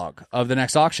catalog of the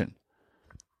next auction.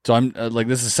 So I'm like,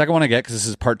 this is the second one I get because this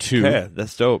is part 2. Yeah,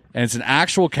 that's dope. And it's an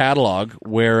actual catalog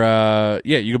where,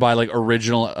 you can buy like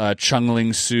original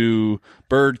Chung-Ling Soo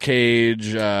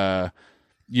birdcage,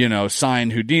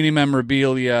 signed Houdini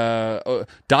memorabilia,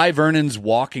 Di Vernon's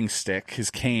walking stick, his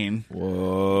cane.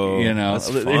 Whoa. That's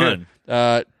Here,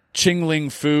 fun. Ching Ling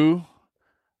Fu.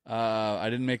 I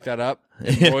didn't make that up.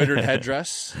 Embroidered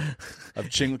headdress of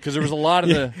Ching, because there was a lot of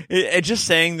the. It just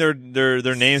saying their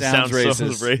names sounds so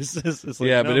racist. It's like,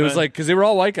 Yeah, no, but it was man. like, because they were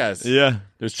all white guys. Yeah.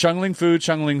 There's Chung Ling Fu,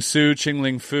 Chung Ling Soo, Ching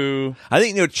Ling Fu. I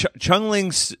think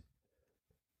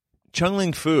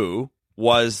Chung-Ling Fu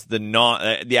was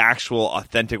the actual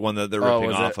authentic one that they're ripping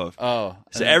was off it? of. Oh.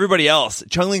 So everybody else,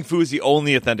 Chung-Ling Fu is the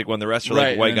only authentic one. The rest are like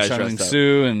Right, white and then guys Chung Ling dressed up.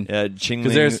 Soo and Yeah, Ching 'cause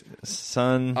Ling there's-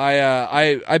 Sun.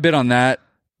 I bid on that.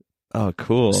 Oh,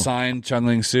 cool. Signed Chung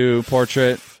Ling Soo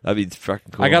portrait. That'd be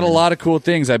fucking cool. I got a lot of cool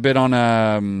things. I bid on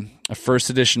a first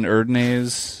edition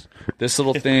Erdnase, this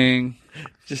little thing.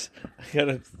 Just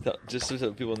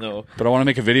so people know. But I want to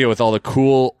make a video with all the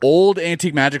cool old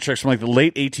antique magic tricks from like the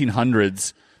late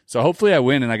 1800s. So hopefully I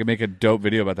win and I can make a dope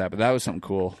video about that. But that was something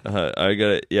cool. I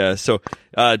got it. Yeah. So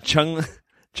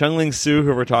Chung-Ling Soo,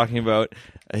 who we're talking about,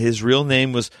 his real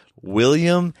name was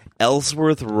William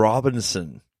Ellsworth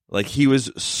Robinson. Like, he was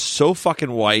so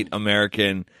fucking white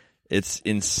American. It's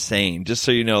insane. Just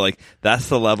so you know, like, that's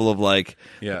the level of, like,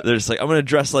 Yeah. they're just like, I'm going to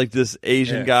dress like this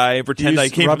Asian guy and pretend I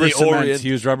came from the Orient. He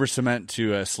used rubber cement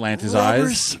to slant his Rubber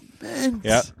eyes. cement.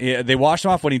 Yeah, they washed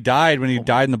him off when he died. When he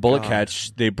died in the bullet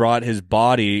catch, they brought his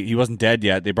body. He wasn't dead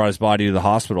yet. They brought his body to the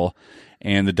hospital,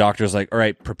 and the doctor was like, "All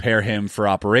right, prepare him for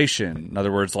operation." In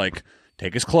other words, like,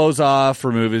 take his clothes off,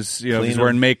 remove his, Clean he's him.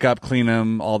 wearing makeup, clean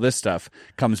him, all this stuff.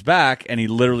 Comes back, and he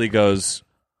literally goes,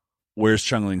 "Where's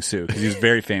Chung-Ling Soo?" Because he was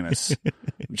very famous.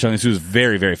 Chung-Ling Soo was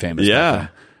very, very famous. Yeah. back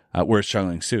then. Where's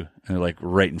Chung-Ling Soo? And they're like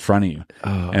right in front of you,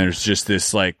 and there's just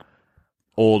this like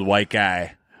old white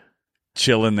guy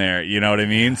chilling there. You know what I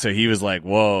mean? So he was like,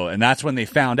 "Whoa!" And that's when they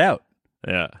found out.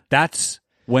 Yeah. That's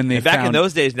when they And back found in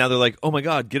those days, now they're like, oh my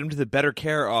God, get him to the better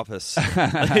care office.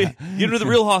 Get him to the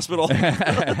real hospital. Didn't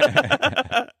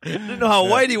know how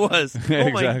white he was. Oh my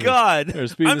Exactly. God. They're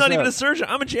speeding I'm not us even up. a surgeon.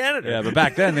 I'm a janitor. Yeah, but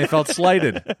back then they felt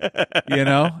slighted,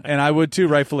 and I would too,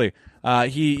 rightfully.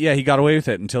 He got away with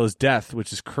it until his death,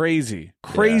 which is crazy.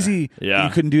 Yeah.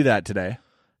 You couldn't do that today.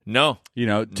 No.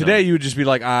 Today you would just be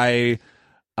like, I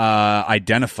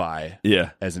identify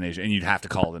Yeah. as an Asian, and you'd have to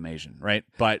call them Asian, right?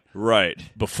 But Right.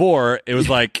 before it was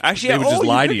like Actually, they would just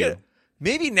lie to you.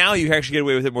 Maybe now you actually get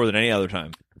away with it more than any other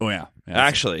time. Oh yeah,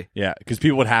 Actually, Yeah, because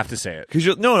people would have to say it.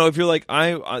 because no, if you're like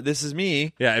this is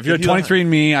me. Yeah, if you're you don't-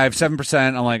 23andMe, I have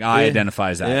 7%. I'm like, I Yeah. identify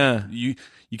as that. Yeah.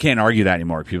 You can't argue that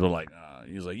anymore. People are like,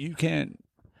 he's like, you can't.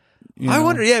 I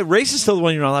wonder. Yeah, race is still the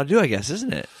one you're not allowed to do. I guess,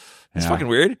 isn't it? It's Yeah. fucking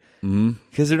weird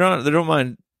because they don't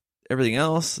mind everything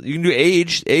else. You can do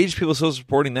age. Age people are still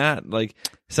supporting that. Like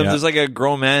there's like a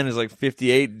grown man who's like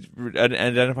 58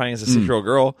 identifying as a 6-year-old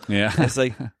girl. Yeah. It's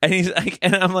like, and he's like,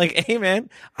 and I'm like, hey man,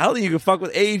 I don't think you can fuck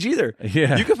with age either.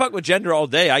 Yeah. You can fuck with gender all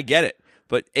day. I get it.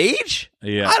 But age?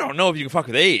 Yeah. I don't know if you can fuck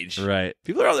with age. Right.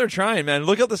 People are out there trying, man.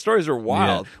 Look at the stories are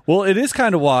wild. Yeah. Well, it is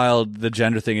kind of wild. The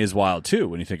gender thing is wild too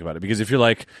when you think about it, because if you're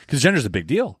like, because gender's a big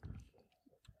deal,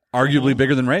 arguably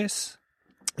bigger than race.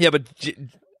 Yeah, but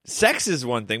sex is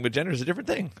one thing, but gender is a different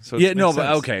thing. So Yeah, no, but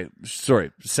okay,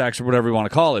 sorry, sex or whatever you want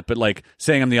to call it, but like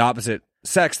saying I'm the opposite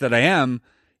sex that I am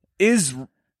is,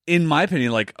 in my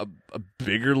opinion, like a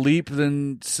bigger leap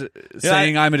than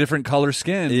saying I'm a different color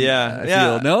skin. Yeah, I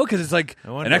yeah. feel. No, because it's like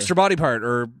wonder. an extra body part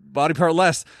or body part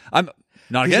less. I'm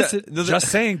not against it. Just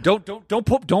saying,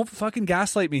 don't fucking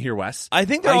gaslight me here, Wes. I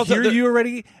think they're I all hear you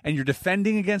already, and you're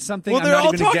defending against something. Well, I'm they're not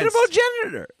all even talking against. about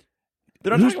gender.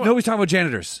 They're not talking about. Nobody's talking about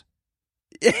janitors.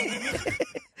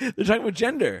 They're talking about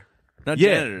gender, not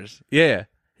Yeah. janitors. Yeah.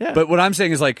 Yeah. But what I'm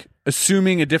saying is like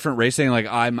assuming a different race, saying like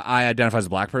I identify as a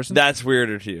black person. That's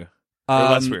weirder to you. Or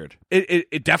less weird.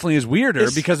 It definitely is weirder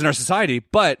because in our society.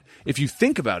 But if you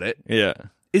think about it, Yeah.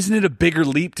 isn't it a bigger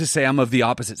leap to say I'm of the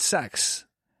opposite sex?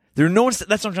 That's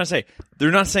what I'm trying to say.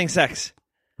 They're not saying sex.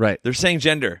 Right. They're saying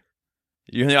gender.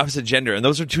 You're the opposite gender, and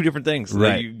those are two different things.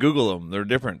 Right. Like, you Google them; they're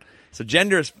different. So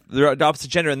they're the opposite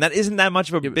gender, and that isn't that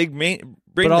much of a big brain.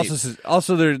 But leap.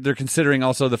 also they're considering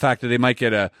also the fact that they might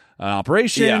get an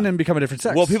operation Yeah. and become a different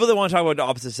sex. Well, people that want to talk about the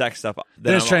opposite sex stuff,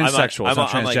 Then it's transsexual. It's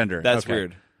not I'm like, transgender. that's Okay.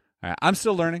 weird. All right. I'm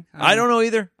still learning. I don't know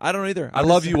either. I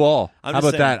love you all. I'm How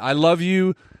just about that? saying. I love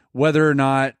you whether or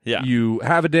not Yeah. you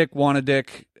have a dick, want a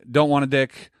dick, don't want a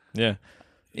dick. Yeah.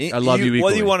 I love you equally.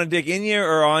 Whether you want a dick in you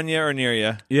or on you or near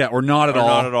you. Yeah, or not at Or all.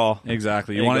 not at all.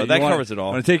 Exactly. There you go. That covers it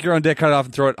all. Want to take your own dick, cut it off,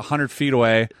 and throw it 100 feet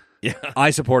away. Yeah. I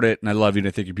support it, and I love you, and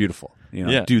I think you're beautiful.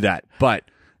 Yeah. Do that. But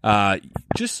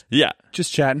just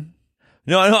chatting.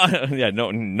 No, they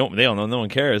don't know. No one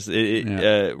cares.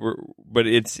 But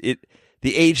the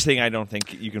age thing. I don't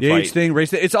think you can The fight. age thing,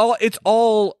 race thing. It's all a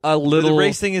But little. the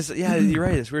race thing is. Yeah, you're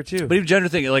right. It's weird too. But even gender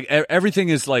thing, like everything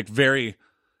is like very.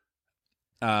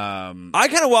 I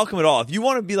kind of welcome it all. If you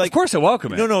want to be like, Of course, I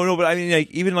welcome it. No. But I mean,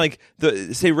 like, even like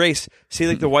say race. Say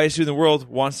like the whitest dude in the world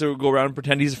wants to go around and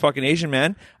pretend he's a fucking Asian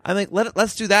man. I'm like,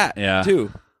 let's do that. Yeah.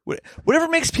 Too. Whatever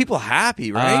makes people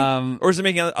happy, right? Or is it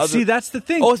making other? See, that's the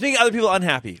thing. Oh, it's making other people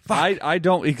unhappy. Fuck. I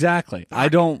don't exactly. I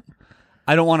don't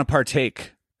want to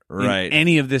partake Right. in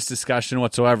any of this discussion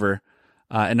whatsoever,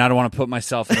 and I don't want to put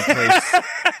myself in a place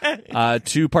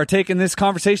to partake in this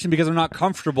conversation because I'm not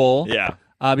comfortable. Yeah.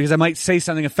 Because I might say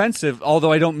something offensive,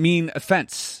 although I don't mean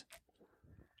offense.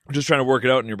 I'm just trying to work it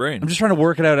out in your brain. I'm just trying to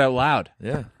work it out loud.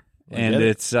 Yeah. And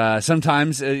it's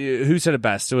sometimes who said it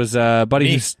best? It was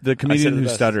Buddy, Me. the comedian it who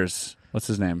best. stutters. What's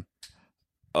his name?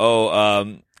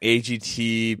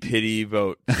 AGT pity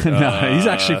vote. No, he's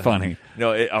actually funny.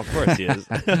 No, of course he is.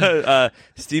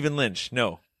 Stephen Lynch.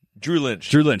 No, Drew Lynch.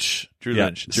 Drew Lynch. Drew Yeah,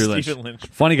 Lynch. Drew Lynch. Stephen Lynch.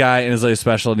 Funny guy in his latest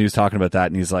special, and he was talking about that,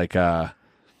 and he's like, I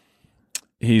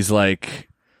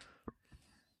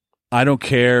don't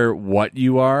care what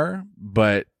you are,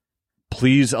 but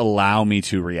please allow me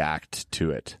to react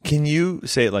to it. Can you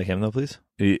say it like him though, please?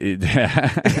 No,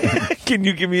 Can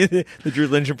you give me the Drew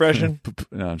Lynch impression?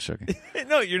 I'm joking.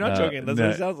 No, you're not joking. That's what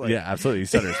it sounds like. Yeah, absolutely. He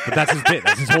stutters. But that's his bit.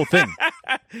 That's his whole thing.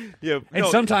 Yeah. And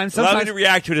no, sometimes allow me to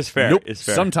react to it is fair. Nope. It's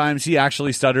fair. Sometimes he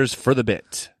actually stutters for the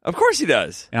bit. Of course he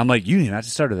does. And I'm like, you didn't have to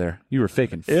stutter there. You were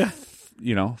faking. Yeah.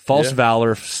 False Yeah.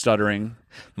 valor stuttering.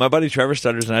 My buddy Trevor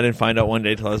stutters, and I didn't find out one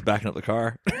day till I was backing up the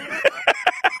car.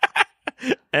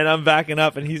 And I'm backing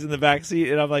up, and he's in the back seat,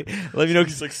 and I'm like, "Let me know,"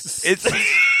 because it's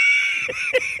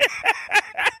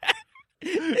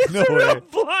it's No a real way.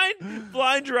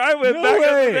 blind driveway. No back up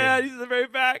way. the van. He's in the very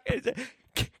back, and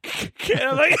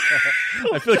I'm like,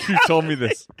 I feel like you told me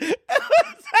this.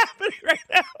 "What's happening right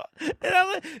now?" And I'm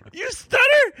like, "You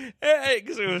stutter,"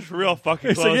 because it was real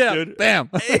fucking close, yeah, dude. bam.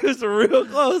 It was real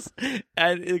close,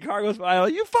 and the car goes by. I'm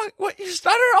like, you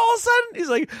stutter all of a sudden? He's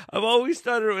like, "I've always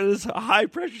stuttered when it's high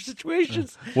pressure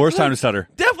situations." Worst time to stutter.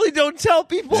 Definitely don't tell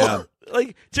people. Yeah.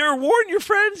 Like, to warn your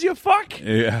friends, you fuck.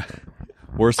 Yeah.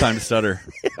 Worst time to stutter.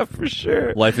 Yeah, for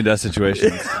sure. Life and death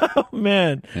situations. Oh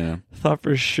man, Yeah. thought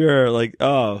for sure. Like,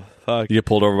 oh fuck. You get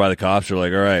pulled over by the cops. You're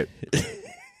like, all right,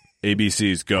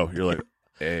 ABCs, go. You're like,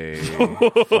 hey,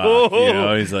 fuck. You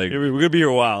know, he's like, we're gonna be here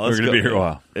a while. we're gonna be here a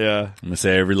while. Yeah, I'm gonna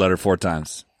say every letter 4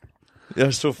 times. that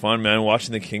was so fun, man.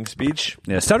 Watching the King's speech.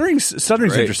 Yeah, stuttering's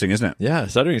Great. interesting, isn't it? Yeah,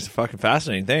 stuttering is a fucking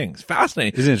fascinating thing. It's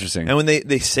fascinating. It's interesting. And when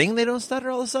they sing, they don't stutter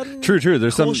all of a sudden. True.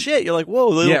 There's Cool some shit. You're like,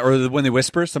 whoa. Yeah, or when they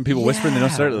whisper, some people whisper and they don't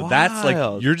stutter. That's like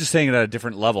wild. you're just saying it at a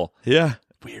different level. Yeah.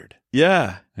 Weird.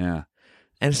 Yeah. Yeah.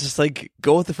 And it's just like,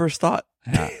 go with the first thought.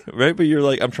 Yeah. Right? But you're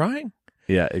like, I'm trying.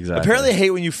 Yeah, exactly. Apparently, I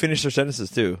hate when you finish their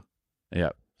sentences too.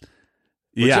 Yeah.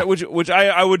 Which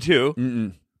I would too.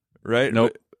 Mm-mm. Right?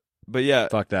 Nope. But yeah,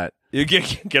 Fuck that. you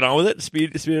get on with it.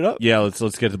 Speed it up. Yeah, let's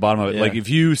get to the bottom of it. Yeah. Like if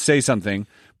you say something,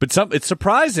 but it's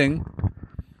surprising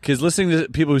because listening to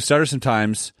people who stutter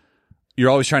sometimes, you're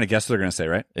always trying to guess what they're going to say,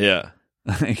 right? Yeah.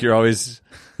 You're always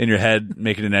in your head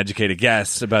making an educated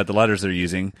guess about the letters they're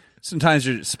using. Sometimes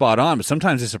you're spot on, but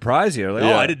sometimes they surprise you. Like,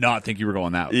 Yeah. oh, I did not think you were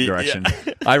going that Yeah. direction.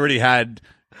 I already had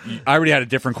a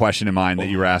different question in mind that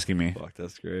you were asking me. Fuck,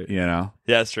 that's great. You know,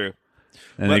 Yeah, that's true.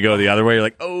 and they go the other way. You're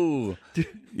like, oh,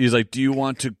 he's like, do you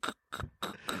want to?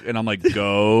 And I'm like,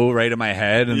 go right in my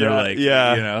head, and they're Yeah, like,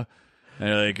 yeah. you know, and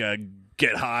they're like,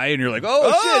 get high, and you're like,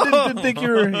 oh shit, didn't think you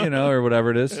were, you know, or whatever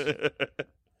it is.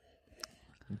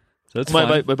 So it's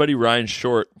My fun. buddy Ryan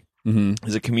Short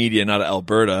is a comedian out of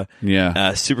Alberta.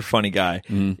 Yeah. Super funny guy.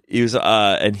 He was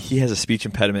and he has a speech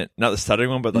impediment, not the stuttering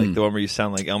one, but like the one where you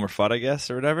sound like Elmer Fudd, I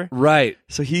guess, or whatever. Right.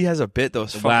 So he has a bit that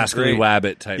was fucking Wascally great.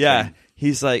 Wabbit type Yeah. thing.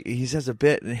 He's like, he has a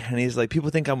bit, and he's like, people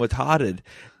think I'm retarded,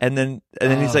 and then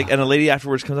he's like, and a lady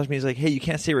afterwards comes up to me, he's like, hey, you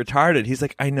can't say retarded. He's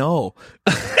like, I know.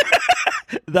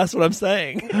 That's what I'm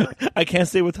saying. I can't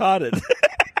say retarded.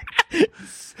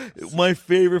 My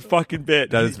favorite fucking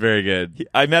bit. That is very good.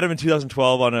 I met him in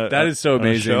 2012 on a. That is so on a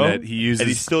amazing show, that he uses- and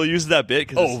he still uses that bit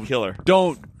because it's killer.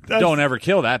 Don't ever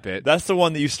kill that bit. That's the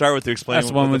one that you start with to explain That's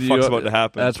the one what with the fuck's you, about to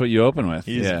happen. That's what you open with.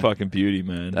 He's yeah. a fucking beauty,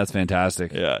 man. That's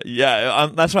fantastic. Yeah.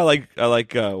 That's why I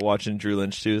like watching Drew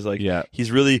Lynch too. Is like, Yeah. he's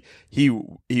really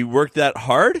he worked that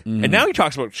hard, and now he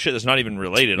talks about shit that's not even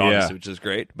related, obviously, Yeah. which is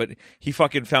great. But he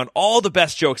fucking found all the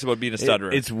best jokes about being a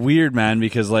stutterer. It's weird, man,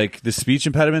 because like the speech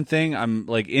impediment thing, I'm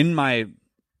like in my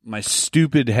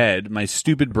stupid head, my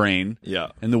stupid brain, Yeah.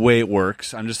 and the way it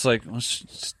works, I'm just like, let's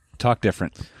just talk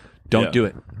different. Don't Yeah. do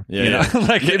it. Yeah, You know? yeah.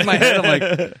 Like in my head, I'm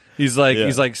like, he's like,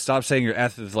 Yeah. stop saying your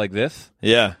F is like this.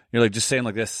 yeah, You're like, just saying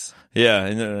like this. yeah.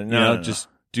 No, Just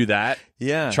do that.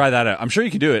 yeah. Try that out. I'm sure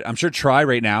you can do it. I'm sure try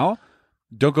right now.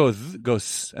 Don't go go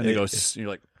and then go. You're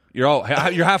like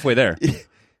you're halfway there.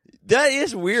 That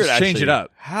is weird. Just change actually. it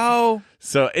up. How?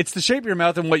 So it's the shape of your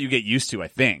mouth and what you get used to. I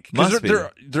think Must be.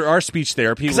 there are speech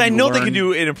therapy Because I who know they learn- can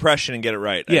do an impression and get it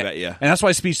right. I bet, yeah. And that's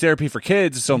why speech therapy for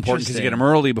kids is so important because you get them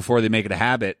early before they make it a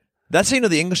habit. That's how you know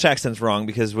the English accent's wrong,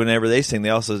 because whenever they sing, they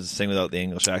also sing without the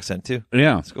English accent too.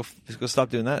 Yeah. Let's go stop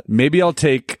doing that. Maybe I'll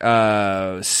take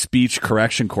speech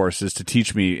correction courses to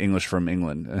teach me English from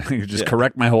England. Just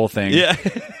correct my whole thing. Yeah.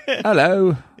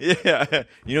 Hello. Yeah.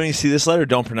 You know, when you see this letter,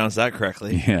 don't pronounce that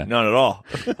correctly. Yeah. Not at all.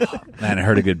 Man, I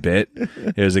heard a good bit.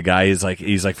 There's a guy,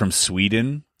 he's like from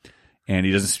Sweden, and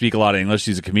he doesn't speak a lot of English.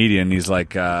 He's a comedian. He's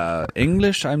like,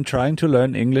 English, I'm trying to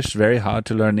learn English. Very hard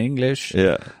to learn English.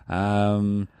 Yeah.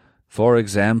 For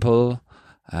example,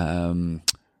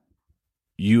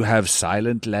 you have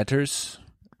silent letters.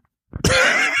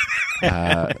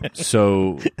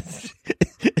 So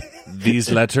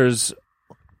these letters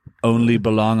only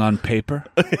belong on paper.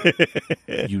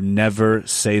 You never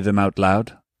say them out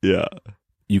loud. Yeah.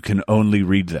 You can only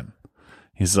read them.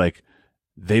 He's like,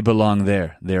 they belong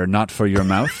there. They are not for your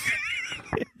mouth.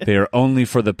 They are only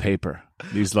for the paper,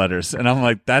 these letters. And I'm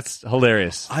like, that's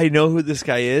hilarious. I know who this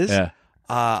guy is. Yeah.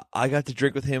 I got to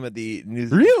drink with him at the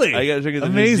Really? I got to drink at the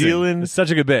Amazing. New Zealand. It's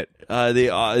such a good bit.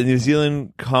 The New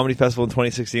Zealand Comedy Festival in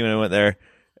 2016 when I went there,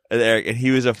 and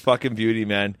he was a fucking beauty,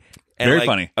 man. And Very like,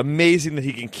 funny. Amazing that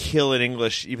he can kill in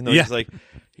English, even though Yeah. he's like,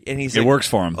 and he's It like, works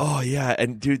for him. oh yeah,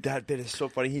 and dude, that bit is so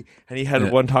funny. He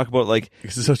had one talk about like,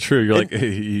 It's so true. You're like,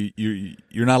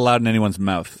 you're not allowed in anyone's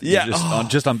mouth. Yeah. You're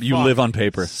just on you fuck. live on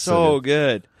paper. so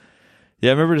good. Yeah,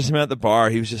 I remember just him at the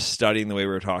bar. He was just studying the way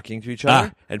we were talking to each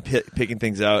other and picking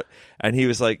things out. And he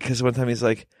was like, because one time he's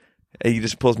like, he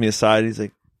just pulls me aside. He's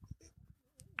like,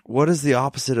 "What is the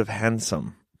opposite of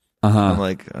handsome?" Uh-huh. I'm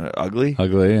like, "Ugly."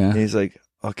 Ugly, yeah. And he's like,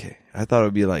 "Okay, I thought it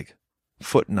would be like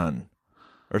foot none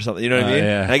or something." You know what I mean?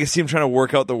 Yeah. And I can see him trying to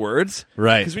work out the words.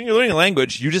 Right. Because when you're learning a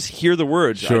language, you just hear the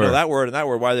words. Sure. I know that word and that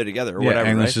word, why they're together or Yeah, whatever.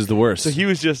 English right? is the worst. So he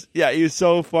was just, he was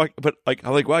so but like,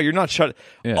 I'm like, wow, you're not shut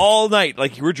Yeah. all night.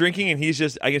 Like, we're drinking and he's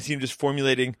just, I can see him just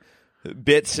formulating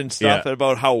bits and stuff Yeah.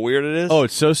 about how weird it is. Oh,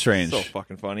 it's so strange. so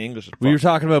fucking funny. English is We were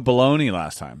fun. talking about baloney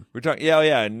last time. We're talking,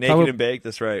 naked about- and baked.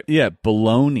 That's right. Yeah,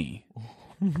 baloney.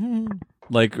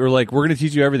 Like, or like, we're going to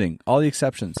teach you everything, all the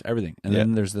exceptions, everything. And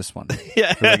then there's this one.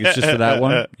 Yeah. Like, it's just for that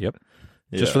one? Yep.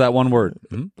 Just for that one word.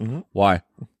 Why?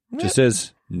 Just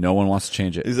is. No one wants to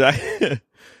change it. Exactly.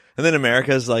 And then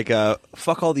America's like,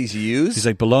 fuck all these U's. He's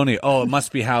like, bologna. Oh, it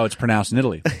must be how it's pronounced in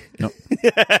Italy. No.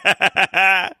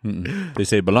 They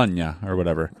say Bologna or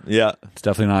whatever. Yeah. It's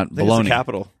definitely not I think it's bologna. the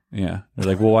capital. Yeah. They're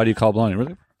like, well, why do you call it bologna? We're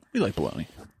like, we like bologna.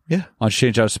 Yeah. Why don't you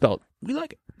change how it's spelled? We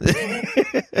like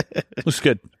it. Looks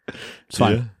good. It's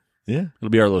fine. Yeah. It'll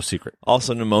be our little secret.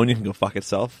 Also, pneumonia can go fuck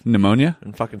itself. Pneumonia?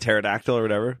 And fucking pterodactyl or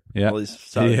whatever. Yeah. All these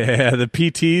stuff. Yeah, the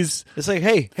PTs. It's like,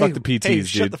 hey, Fuck the PTs, hey, dude.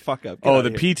 shut the fuck up. Get Oh, out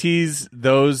the of here. PTs,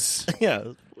 those.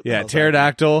 Yeah. Yeah,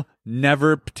 pterodactyl.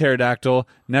 Never pterodactyl.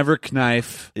 Never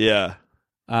knife. Yeah.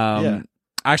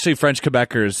 Actually, French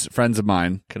Quebecers, friends of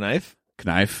mine. Knife?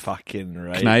 Knife. Fucking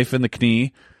right. Knife in the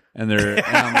knee. And they're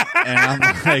and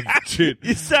I'm like, dude,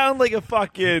 You sound like a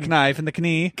fucking knife in the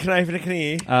knee. knife in a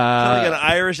knee. Sound like an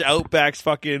Irish Outback's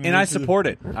fucking. And I support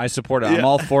it. I'm Yeah.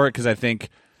 all for it because I think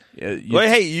Wait,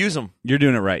 hey, use them. you're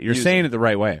doing it right. You're Use saying them. it the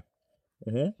right way.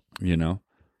 You know,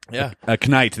 Yeah. a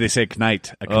knight. They say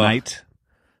knight. A knight.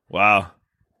 Wow.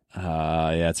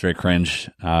 Yeah, it's very cringe.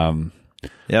 Yeah,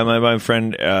 my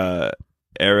friend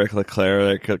Eric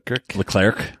Leclerc.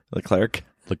 Leclerc.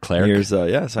 Here's so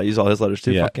I use all his letters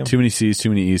too. Yeah, Fuck him. too many C's, too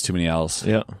many E's, too many L's.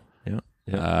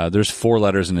 Yeah. There's 4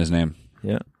 letters in his name.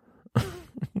 Yeah.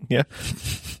 Yeah.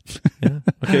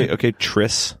 Okay.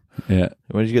 Tris. Yeah.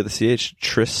 Where did you get the CH?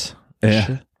 Tris.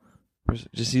 Yeah.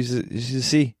 Just use the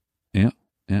C. Yeah.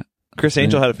 Chris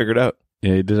Angel had it figured out.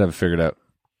 Yeah, he did have it figured out.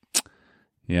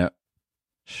 Yeah.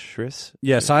 Tris.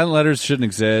 Yeah, silent letters shouldn't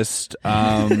exist.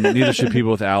 Neither should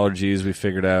people with allergies, we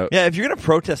figured out. Yeah, if you're gonna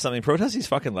protest something, protest these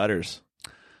fucking letters.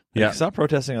 Yeah. Stop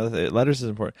protesting other things. Letters is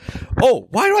important. Oh,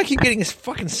 why do I keep getting this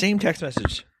fucking same text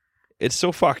message? It's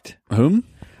so fucked. Whom?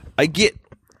 I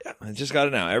just got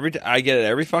it now. I get it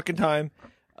every fucking time.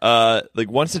 Like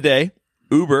once a day.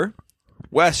 Uber.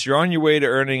 Wes, you're on your way to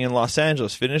earning in Los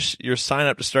Angeles. Finish your sign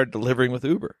up to start delivering with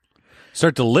Uber.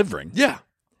 Start delivering. Yeah.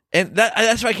 And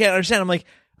that's what I can't understand. I'm like,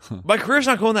 my career's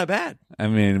not going that bad. I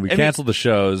mean, we canceled the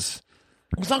shows.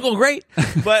 It's not going great,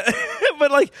 but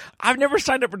like I've never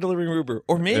signed up for delivering Uber.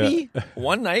 Or maybe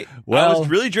one night I was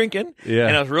really drinking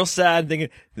and I was real sad, thinking,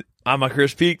 my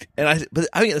career's peaked. And I've been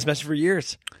getting this message for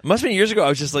years. It must have been years ago. I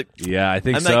was just like, yeah, I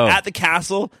think I'm so. like at the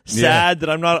castle, sad that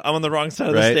I'm on the wrong side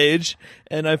of the stage,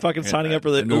 and I'm fucking signing up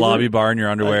for the in the Uber. lobby bar in your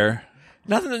underwear.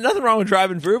 Nothing wrong with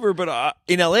driving for Uber, but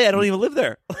in LA I don't even live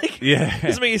there. Like, Yeah. it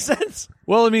doesn't make any sense.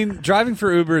 Well, I mean, driving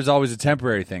for Uber is always a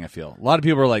temporary thing, I feel. A lot of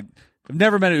people are like, I've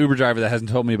never met an Uber driver that hasn't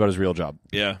told me about his real job.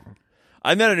 Yeah.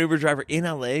 I met an Uber driver in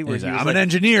LA where He's he was like, I'm like, an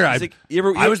engineer. he's like,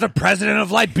 I was the president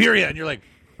of Liberia. And you're like,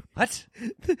 what?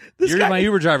 You're guy- my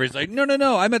Uber driver. He's like,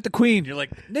 no, I met the queen. You're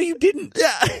like, no, you didn't.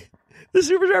 Yeah. This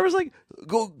Uber driver's like,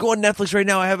 go on Netflix right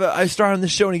now. I star on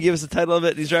this show, and he gave us the title of it.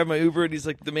 And he's driving my Uber, and he's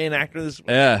like the main actor of this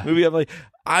movie. I'm like,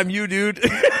 I'm you, dude.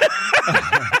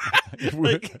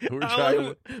 Like,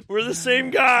 we're the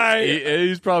same guy.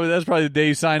 That's probably the day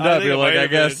you signed up. think You're it like, might I have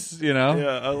guess, you know.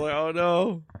 Yeah, I was like,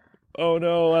 oh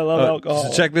no, I love alcohol.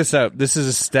 So check this out. This is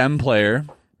a STEM player.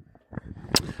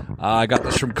 I got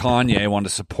this from Kanye. I wanted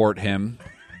to support him.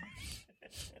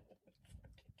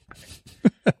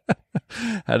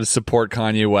 Had to support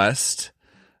Kanye West.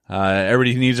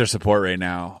 Everybody needs our support right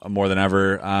now more than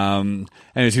ever.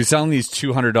 Anyways, he was selling these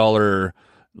 $200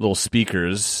 little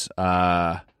speakers,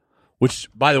 which,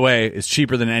 by the way, is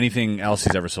cheaper than anything else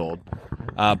he's ever sold.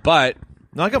 But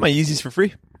No, I got my Yeezys for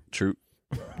free. true.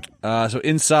 So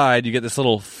inside, you get this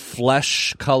little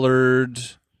flesh-colored.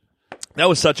 That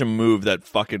was such a move. That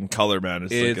fucking color, man.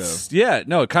 It's It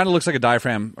kind of looks like a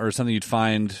diaphragm or something you'd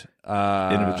find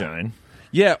like in a vagina,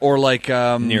 Yeah, or like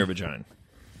near a vagina.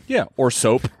 Yeah, or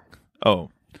soap, Oh,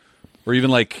 or even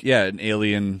like an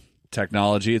alien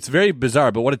technology. It's very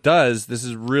bizarre, but what it does, this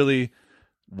is really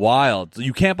wild.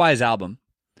 You can't buy his album.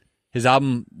 His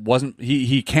album wasn't.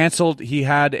 He canceled. He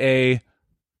had I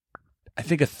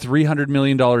think a $300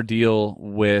 million deal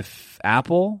with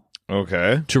Apple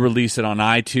okay. to release it on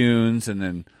iTunes and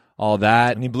then all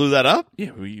that. And he blew that up.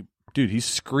 Yeah, dude, he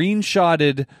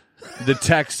screenshotted the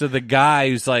text of the guy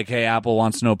who's like, "Hey, Apple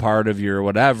wants no part of your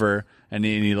whatever," and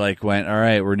he like went, "All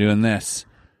right, we're doing this,"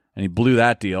 and he blew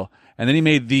that deal. And then he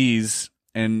made these,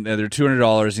 and they're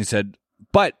 $200. And he said,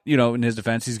 but in his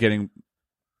defense,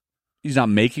 he's not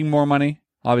making more money.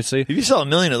 Obviously, If you sell 1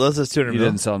 million of those, that's 200 he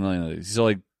million. didn't sell 1 million of these. He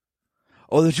sold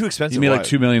They're too expensive. he made like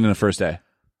Why? $2 million in the first day.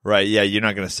 Right? Yeah, you're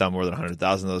not going to sell more than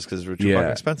 100,000 of those because they're too fucking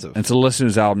expensive. And to listen to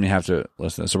his album, you have to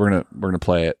listen to it. So we're gonna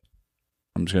play it.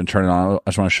 I'm just gonna turn it on. I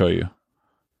just want to show you.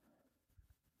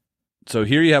 So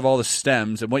here you have all the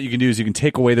stems, and what you can do is you can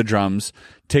take away the drums,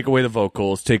 take away the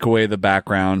vocals, take away the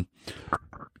background.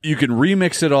 You can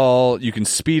remix it all. You can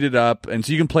speed it up, and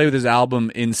so you can play with his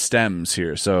album in stems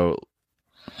here. So.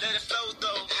 Let it flow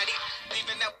though.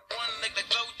 Leaving that one like the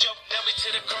glow joke. Now we to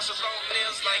the cross of long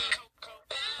nails like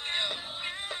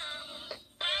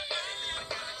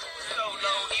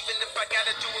solo. Even if I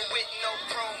gotta do it with no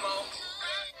promo.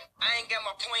 I ain't got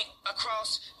my point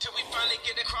across till we finally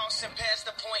get across and pass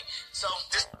the point. So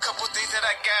there's a couple things that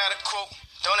I gotta quote.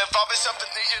 Don't involve in something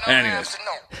that you don't have to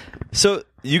know. So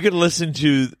you could listen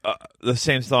to the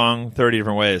same song 30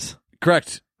 different ways.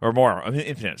 Correct. Or more. I mean,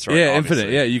 infinite. Sorry, Yeah, obviously.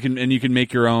 infinite. Yeah, you can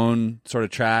make your own sort of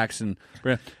tracks and.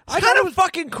 It's kind of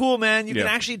fucking cool, man. You can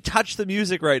actually touch the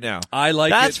music right now. I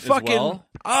like That's it fucking. as well.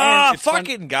 Ah, And it's fun-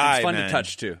 fucking guy, It's fun man. to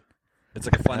touch too. It's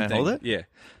like a fun Can I thing. hold it? Yeah.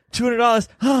 $200.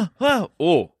 Huh, wow.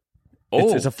 Oh.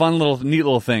 It's a fun little, neat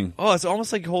little thing. Oh, it's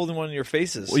almost like holding one of your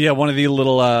faces. Well, yeah, one of the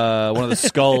little, one of the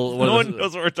skull. No one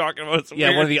knows what we're talking about. It's Yeah,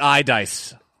 weird. one of the eye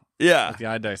dice. Yeah. The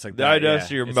eye dice, like The that. eye dice yeah.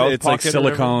 to your It's- mouth It's like pocket or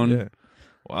whatever. silicone. Yeah.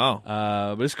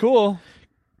 Wow. But it's cool.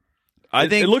 I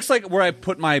think it looks like where I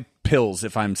put my pills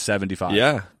if I'm 75.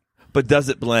 Yeah. But does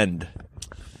it blend?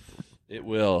 It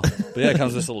will. But yeah, it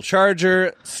comes with this little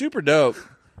charger. Super dope.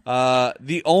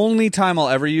 The only time I'll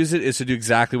ever use it is to do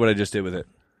exactly what I just did with it.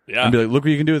 Yeah. And be like, look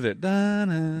what you can do with it.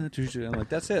 I'm like,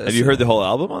 that's it. Have you heard the whole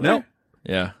album on No. there?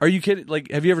 Yeah. Are you kidding?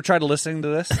 Like, have you ever tried listening to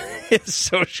this? It's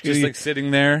so shitty. Just like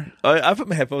sitting there. I put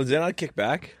my headphones in. I kick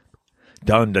back.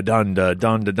 Dun da dun da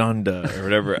dun da dun da or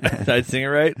whatever. Did I sing it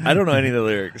right? I don't know any of the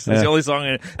lyrics. That's the only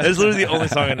song. That's literally the only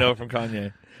song I know from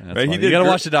Kanye. Right? funny. You gotta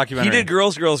watch the documentary. He did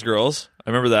 "Girls, Girls, Girls." I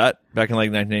remember that back in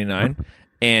like 1989.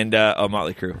 And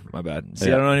Motley Crue. My bad. See,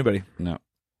 Yeah. I don't know anybody.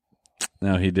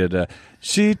 No, he did.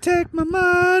 She take my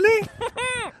money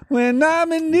when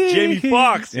I'm in need. Jamie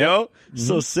Foxx, Yep. yo,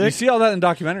 so You sick, see all that in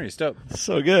documentaries. Dope.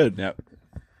 so good. Yep.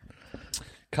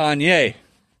 Kanye.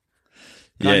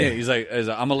 Yeah. He's like, I'm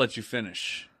gonna let you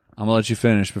finish. But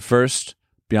first,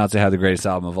 Beyonce had the greatest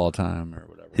album of all time, or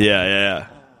whatever. Yeah.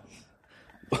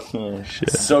 Oh shit.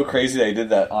 It's so crazy that he did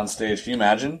that on stage. Can you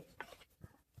imagine?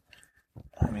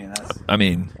 I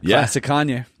mean, yeah. Classic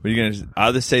Kanye. What are you gonna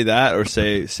either say that or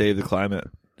say save the climate?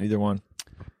 Either one.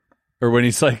 Or when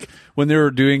he's like, when they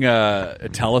were doing a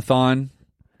telethon,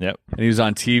 Yep. and he was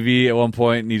on TV at one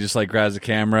point, and he just like grabs a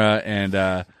camera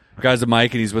and grabs a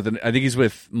mic, and he's with I think he's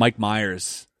with Mike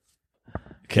Myers,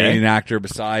 Canadian actor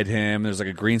beside him. There's like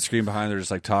a green screen behind. They're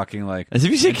just like talking like As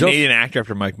if you say And don't- Canadian actor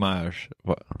after Mike Myers.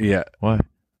 What? Yeah. Why?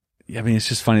 Yeah, I mean, it's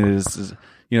just funny that this is,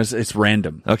 it's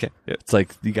random. Okay. It's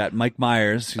like you got Mike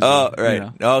Myers. Who's Oh, a,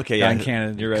 right. Okay, guy yeah. in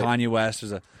Canada. You're right. Kanye West.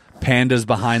 There's a pandas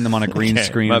behind them on a green Okay,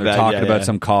 screen. my They're bad. talking Yeah, about yeah.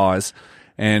 some cause,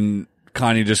 and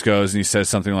Kanye just goes and he says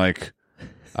something like,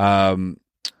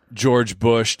 "George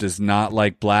Bush does not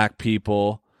like black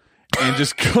people," and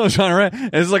just goes on a rant.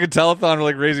 And it's like a telethon,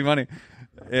 like raising money.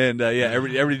 And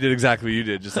everybody did exactly what you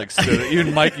did. Just like stood.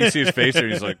 Even Mike, you see his face here.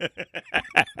 He's like, what?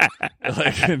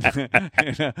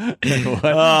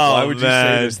 Why would you say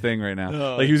man. this thing right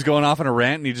now? Like he was going off on a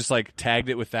rant, and he just like tagged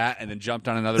it with that, and then jumped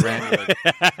on another rant. You're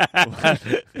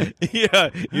like, Yeah.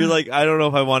 You're like, I don't know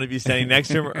if I want to be standing next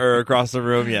to him or across the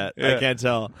room yet. I can't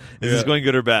tell. Is this going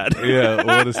good or bad? yeah,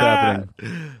 what is happening?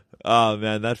 Oh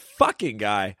man, that fucking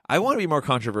guy. I want to be more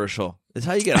controversial. It's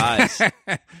how you get eyes.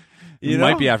 You know?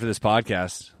 might be after this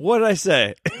podcast. What did I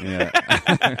say? Yeah.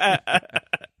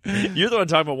 You're the one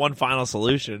talking about one final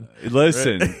solution.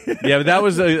 Listen, yeah, but that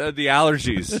was the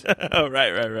allergies. Oh,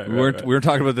 right. We weren't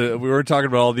talking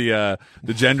about all the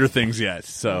gender things yet.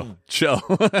 So chill.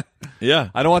 Yeah.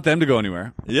 I don't want them to go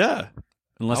anywhere Yeah.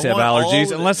 unless I they have want all allergies.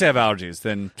 of it. Unless they have allergies,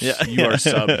 then Yeah. you are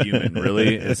subhuman.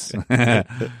 Really, it's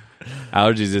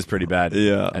allergies is pretty bad.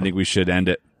 Yeah. I think we should end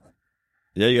it.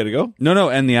 Yeah, you got to go? No,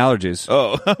 end the allergies.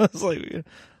 Oh, I was like,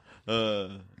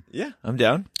 yeah, I'm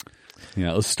down.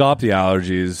 Yeah, let's stop the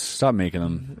allergies. Stop making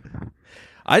them.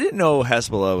 I didn't know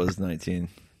Hezbollah was 19.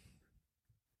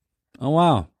 Oh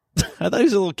wow, I thought he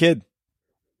was a little kid.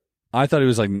 I thought he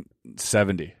was like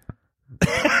 70.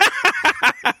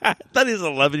 I thought he was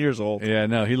 11 years old. Yeah,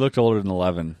 no, he looked older than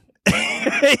 11.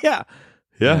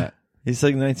 Yeah. He's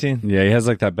like 19. Yeah, he has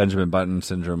like that Benjamin Button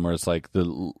syndrome where it's like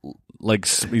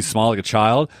he's small like a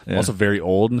child, Yeah. also very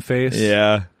old in the face.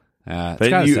 Yeah. It's But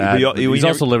kind of you- sad. but you- but you he's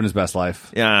never- also living his best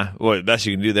life. Yeah. Well, best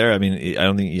you can do there. I mean, I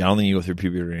don't think you go through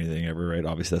puberty or anything ever, right?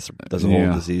 Obviously, that's a whole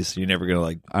Yeah. disease. So you're never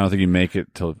gonna I don't think you make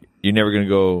it till. you're never gonna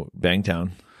go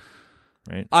Bangtown.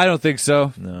 I don't think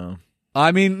so. No.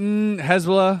 I mean,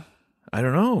 Hezbollah. I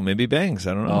don't know. Maybe bangs.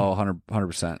 I don't know. Oh,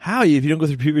 100%. How? If you don't go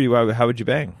through puberty, how would you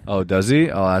bang? Oh, does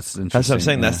he? Oh, that's interesting. That's what I'm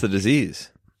saying. Yeah. That's the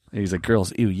disease. He's like,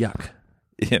 girls, ew, yuck.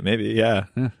 Yeah, maybe. Yeah.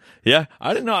 Yeah.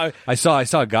 I didn't know. I saw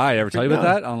a guy. Ever tell you about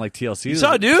that on like TLC? You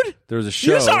saw a dude? There was a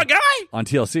show. You saw a guy? On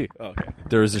TLC. Oh, okay.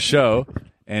 There was a show,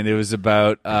 and it was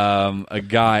about a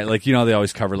guy. Like, you know, they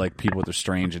always cover like people with their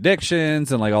strange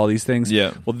addictions and like all these things.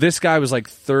 Yeah. Well, this guy was like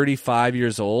 35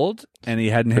 years old, and he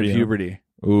hadn't hit puberty.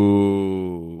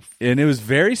 Ooh. And it was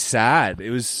very sad. It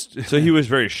was So he was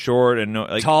very short and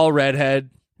tall redhead.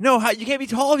 No, you can't be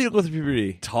tall if you don't go through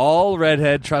puberty. Tall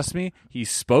redhead, trust me. He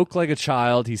spoke like a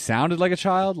child. He sounded like a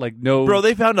child. Like no Bro,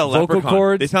 they found a vocal leprechaun.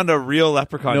 cords. They found a real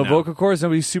leprechaun. No now. vocal cords.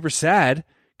 Nobody's super sad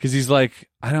because he's like,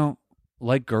 I don't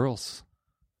like girls.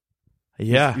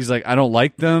 Yeah. He's like, I don't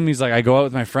like them. He's like, I go out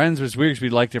with my friends, but it's weird because we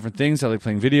like different things. I like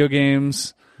playing video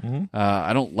games. Mm-hmm.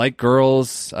 I don't like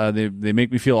girls. They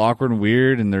make me feel awkward and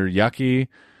weird, and they're yucky.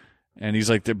 And he's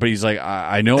like, but he's like,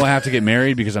 I know I have to get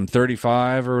married because I'm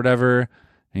 35 or whatever.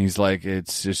 And he's like,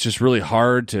 it's just really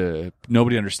hard to.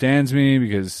 Nobody understands me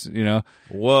because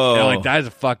Whoa. And like that is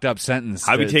a fucked up sentence.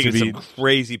 I'd be taking to some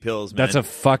crazy pills, man. That's a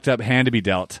fucked up hand to be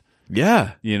dealt.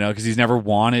 Yeah. Because he's never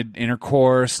wanted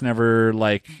intercourse, never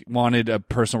like wanted a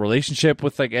personal relationship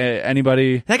with like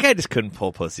anybody. That guy just couldn't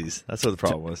pull pussies. That's what the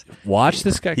problem was. Watch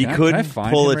this guy. He Can I couldn't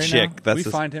find pull him a right chick. now? That's we the-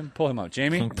 find him. Pull him out,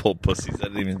 Jamie. Pull pussies.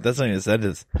 That's not even a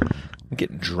sentence. I'm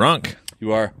getting drunk.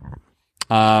 You are.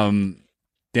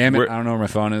 Damn it! I don't know where my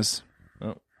phone is.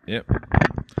 Oh, yep.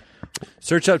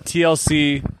 Search up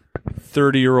TLC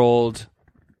 30-year-old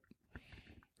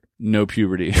no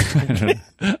puberty.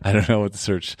 I don't know what to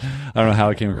search. I don't know how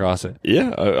I came across it.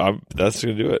 Yeah, that's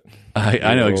going to do it.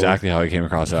 I know exactly how I came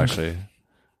across it, actually.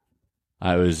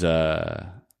 I was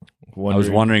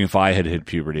wondering if I had hit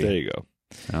puberty. There you go.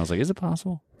 And I was like, is it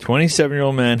possible?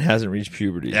 27-year-old man hasn't reached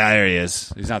puberty. Yeah, there he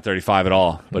is. He's not 35 at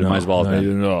all, but he might as well have not been.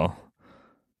 even at all.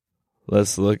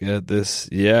 Let's look at this.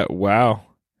 Yeah, wow.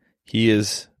 He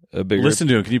is a bigger... Listen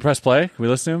to him. Can you press play? Can we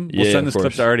listen to him? We'll Yeah, send of this clip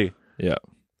course. to Artie. Yeah.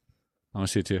 I want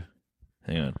to see it too.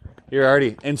 Hang on. Here,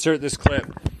 Artie, insert this clip.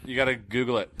 You got to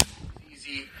Google it.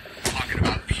 Easy talking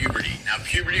about puberty. Now,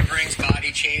 puberty brings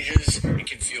body changes. It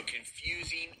can feel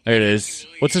confusing. There it is.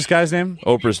 What's this guy's name?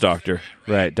 Oprah's doctor.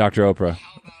 Right, Dr. Oprah.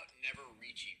 How about never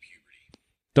reaching puberty?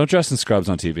 Don't dress in scrubs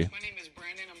on TV. My name is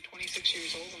Brandon. I'm 26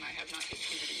 years old, and I have not hit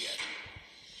puberty yet.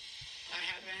 I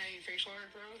have been having facial hair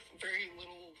growth, very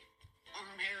little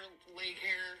arm hair, leg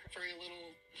hair, very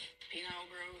little penile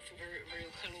growth, very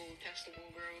little testicle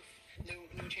growth.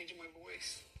 No change in my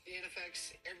voice. It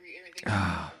affects everything from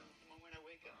the moment I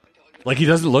wake up until I go Like, he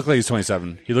doesn't look like he's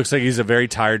 27. He looks like he's a very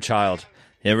tired child.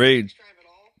 Yeah, very to drive at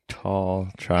all. tall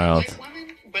I child. like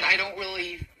women, but I don't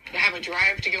really have a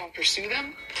drive to go and pursue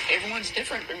them. Everyone's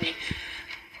different for me.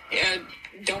 Yeah,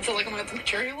 don't feel like I'm at the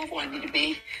maturity level I need to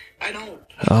be. I don't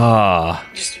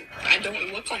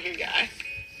look like a guy.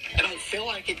 I don't feel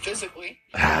like it physically.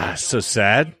 So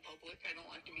sad. In public, I don't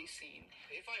like to be seen.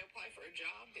 If I apply for a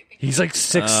job, they think He's like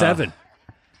 6'7".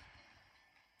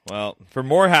 Well, for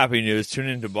more happy news, tune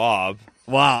into Bob.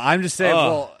 Wow, I'm just saying. Oh.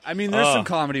 Well, I mean, there's some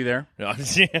comedy there.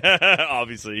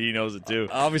 Obviously, he knows it too.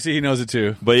 Obviously, he knows it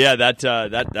too. But yeah,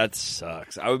 that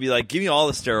sucks. I would be like, give me all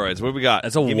the steroids. What do we got?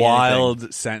 That's a Give me wild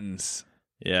anything. sentence.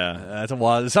 Yeah, That's a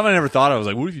wild. Something I never thought of. I was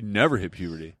like, what if you never hit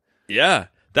puberty? yeah.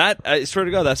 That I swear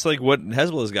to God, that's like what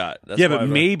Hezbollah's got. That's Yeah, why but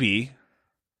I'm- maybe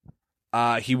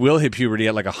he will hit puberty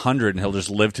at like 100, and he'll just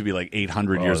live to be like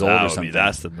 800 years Oh, old that or would be- something.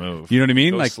 That's the move. You know what I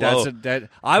mean? Go Like slow. that.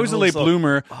 I was a Go late slow.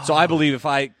 bloomer, so I believe if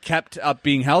I kept up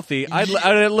being healthy, I'd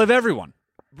outlive everyone.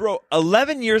 Bro,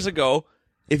 11 years ago,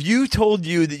 if you told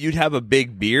you that you'd have a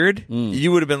big beard,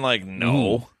 you would have been like,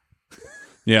 no.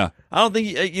 Yeah, I don't think,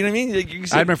 you know what I mean? Like, you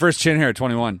I had my first chin hair at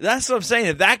 21. that's what I'm saying.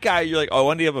 If that guy, you're like, oh,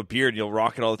 one day you have a beard, you'll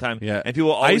rock it all the time. Yeah, And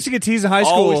people always, I used to get teased in high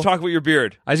school. always talk about your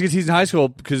beard. I used to get teased in high school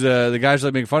because the guys were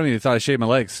like making fun of me. They thought I shaved my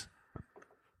legs. I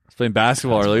was playing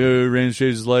basketball. They're like, oh, Rand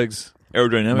shaves his legs.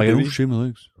 Aerodynamic. I'm like, I baby. don't shave my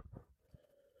legs.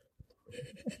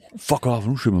 Fuck off! I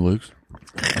don't shave my legs.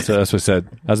 That's what I said.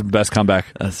 That's the best comeback.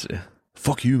 That's,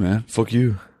 Fuck you, man. fuck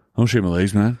you. I don't shave my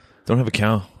legs, man. Don't have a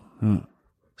cow.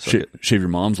 Shave your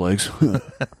mom's legs.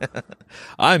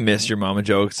 I miss your mama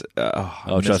jokes.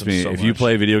 Oh, trust me. If you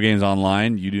play video games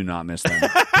online, you do not miss them.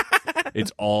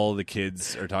 It's all the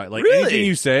kids are talking. Like Really? anything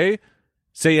you say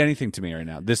anything to me right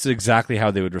now. This is exactly how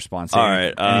they would respond. Say all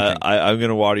right, anything. I'm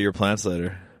gonna water your plants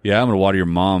later. Yeah, I'm gonna water your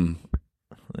mom.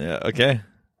 Yeah, okay.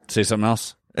 Say something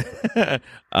else. I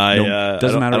Nope.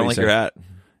 Doesn't I matter don't, I what don't you like say. your hat.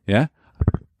 Yeah,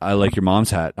 I like your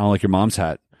mom's hat. I don't like your mom's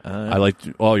hat. I liked.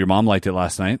 Oh, your mom liked it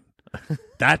last night.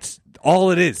 That's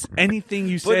all it is. Anything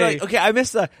you But say. like, okay, I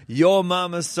missed the your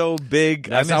mama's so big.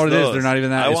 That's I miss not what it is. those. They're not even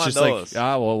that. I It's want just those. like,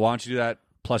 well, why don't you do that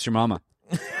plus your mama?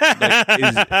 Like,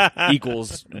 is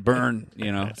equals burn,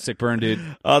 sick burn, dude.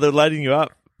 Oh, they're lighting you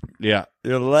up. Yeah.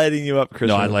 They're lighting you up, Chris.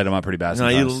 No, I light them up pretty bad No,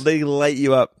 sometimes. they light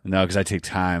you up. No, because I take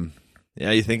time.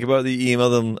 Yeah, you think about it, you email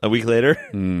them a week later.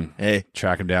 Hey.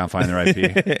 Track them down, find the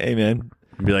IP. Hey, man.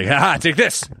 And be like, take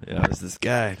this. Yeah, it's this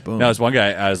guy. Boom. No, it's one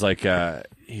guy. I was like,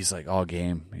 he's like all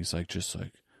game. He's like just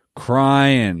like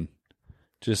crying,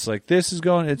 just like this is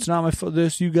going. It's not my fault.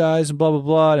 This you guys and blah blah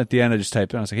blah. And at the end, I just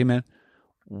typed in. I was like, hey man,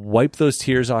 wipe those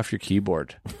tears off your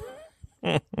keyboard.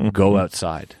 Go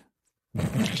outside.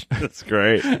 That's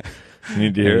great. You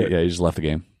need to hear it. Yeah, you just left the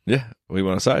game. Yeah, we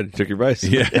went outside. You took your advice.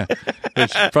 Yeah,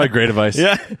 it's probably great advice.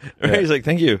 Yeah. Right. He's like,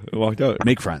 thank you. And walked out.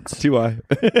 Make friends. TY.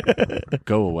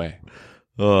 Go away.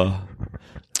 Oh.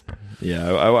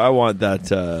 Yeah, I want that.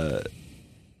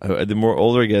 The more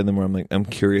older I get, the more I'm like, I'm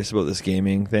curious about this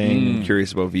gaming thing. I'm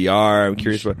curious about VR. I'm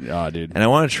curious about. Oh, dude. And I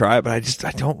want to try it, but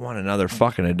I don't want another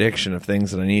fucking addiction of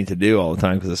things that I need to do all the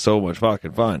time because it's so much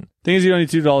fucking fun. Thing is, you don't need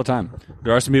to do it all the time.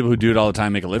 There are some people who do it all the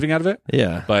time, make a living out of it.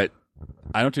 Yeah. But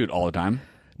I don't do it all the time.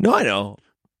 No, I know.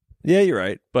 Yeah, you're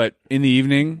right. But in the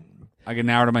evening, I get an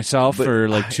hour to myself But for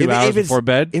like 2 if hours it's- before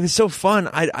bed. If it's so fun,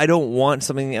 I don't want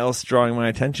something else drawing my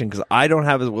attention because I don't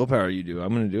have as willpower you do.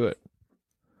 I'm going to do it.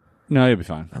 No, you'll be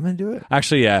fine. I'm going to do it.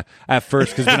 Actually, yeah. At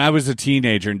first, because when I was a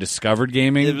teenager and discovered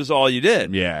gaming, It was all you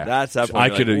did. yeah, That's that point. I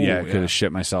You're could have, like, ooh, could have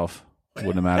shit myself.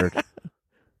 Wouldn't have mattered.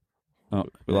 Oh,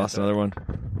 We lost another one.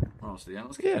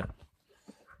 Yeah.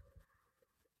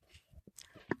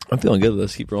 I'm feeling good.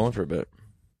 Let's keep rolling for a bit.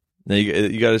 Now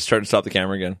you got to start to stop the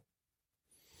camera again.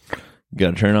 You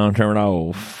got to turn on, turn it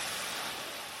off.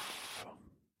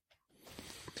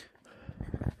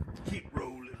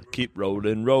 Keep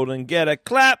rolling. Get a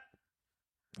clap.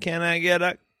 Can I get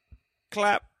a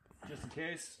clap? Just in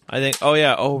case. I think. Oh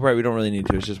yeah. Oh right. We don't really need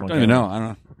to. It's just one. I don't even camera. know. I don't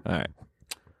know. All right.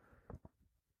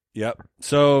 Yep.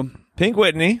 So Pink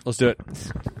Whitney. let's do it.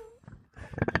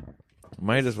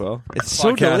 Might as well. It's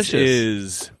so Podcast delicious.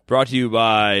 is Brought to you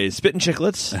by Spittin'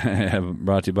 Chicklets.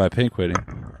 brought to you by Pink Whitney.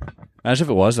 Imagine if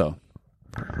it was though.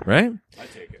 Right? I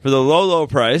take it. For the low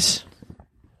price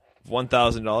of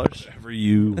 $1,000. Ever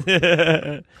you.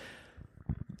 If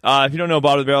you don't know,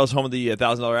 Bottom of the Barrel is home of the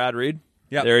 $1,000 ad read.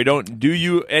 Yep. They don't do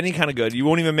you any kind of good. You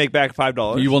won't even make back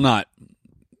 $5. You will not.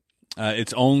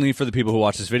 It's only for the people who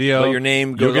watch this video. But your name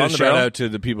You'll goes get on a the shout barrel. out to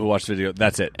the people who watch the video.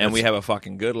 That's it. And we have a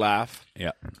fucking good laugh.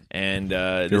 Yeah. And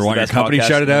If you want your company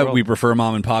shouted out, we prefer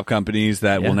mom and pop companies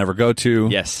that we'll never go to.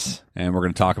 Yes. And we're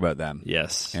going to talk about them.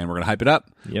 Yes. And we're going to hype it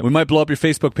up. Yep. We might blow up your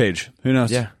Facebook page. Who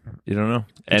knows? Yeah. You don't know.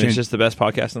 And change- it's just the best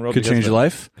podcast in the world. Could because change of your it.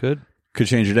 life. Could. Could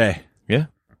change your day. Yeah.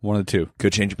 One of the two.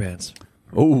 Could change your pants.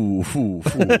 Ooh.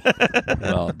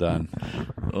 Well done.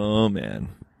 Oh, man.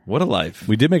 What a life.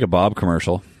 We did make a Bob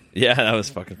commercial. Yeah, that was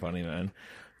fucking funny, man.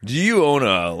 Do you own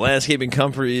a landscaping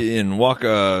company in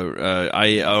Waka,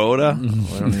 Iota? I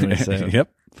don't even know how to say it.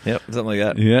 Yep. Yep, something like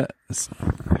that. Yeah.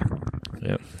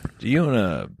 Yep. Do you own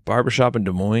a barbershop in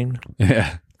Des Moines?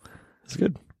 Yeah. That's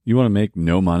good. You want to make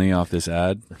no money off this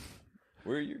ad?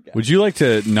 Where are your guys? Would you like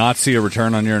to not see a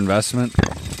return on your investment?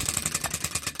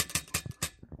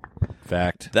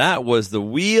 Fact. That was the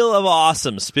Wheel of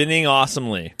Awesome spinning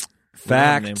awesomely.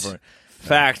 Fact. Name for it.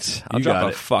 Fact. I'll You drop got a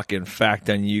it. fucking fact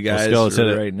on you Let's guys go, let's hit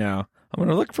it. right now. I'm going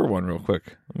to look for one real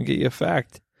quick. Let me get you a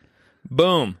fact.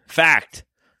 Boom. Fact.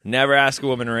 Never ask a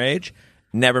woman her age.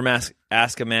 Never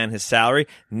ask a man his salary.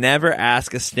 Never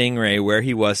ask a stingray where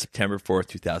he was September 4th,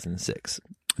 2006.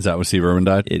 Is that when Steve Irwin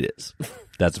died? It is.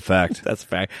 That's a fact. That's a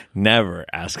fact. Never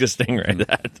ask a stingray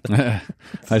that.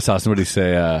 I saw somebody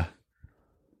say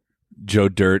Joe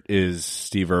Dirt is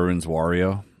Steve Irwin's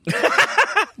Wario.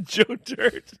 Joe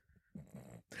Dirt.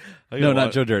 No,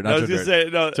 not Joe Dirt. Not I was Joe going to Dirt. say,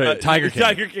 no. Sorry, Tiger King.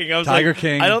 Tiger King. I was Tiger like,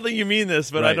 King. I don't think you mean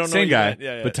this, but I Right, don't know. same what you guy, meant.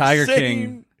 Yeah. but Tiger Same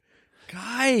King.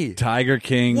 guy. Tiger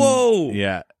King. Whoa.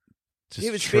 Yeah. Just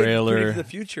David Spade trailer. predicted the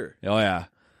future. Oh, yeah.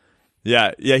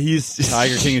 Yeah, he's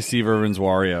Tiger King is Steve Irwin's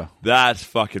Wario. That's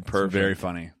fucking It's perfect. very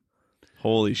funny.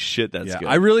 Holy shit, that's Yeah, good.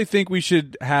 I really think we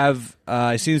should have.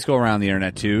 I see this go around the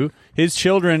internet too. His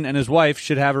children and his wife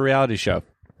should have a reality show.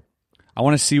 I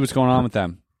want to see what's going on with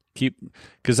them.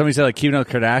 Because somebody said like keeping up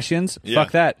with Kardashians. Yeah.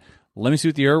 Fuck that. Let me see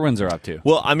what the Irwins are up to.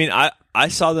 Well, I mean, I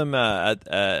saw them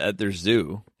at their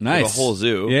zoo. Nice. The whole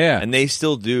zoo. Yeah. And they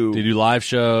still do They do live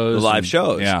shows. the live and-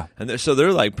 shows. Yeah. And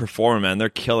they're like performing, man. They're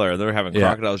killer. They're having Yeah.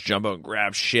 crocodiles jump out and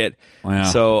grab shit. Wow.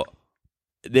 So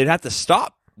they'd have to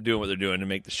stop doing what they're doing to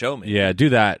make the show, man. Yeah, do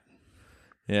that.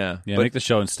 Yeah. Yeah, But make the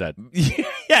show instead.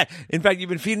 yeah. In fact, you've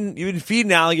been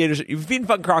feeding alligators. You've been feeding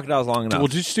fucking crocodiles long enough. Well,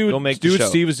 just Go do make do the what show.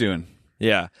 Steve was doing.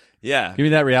 Yeah. Yeah. Give me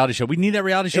that reality show. We need that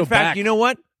reality show In fact, back. you know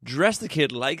what? Dress the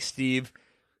kid like Steve.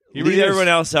 He Leave really is. everyone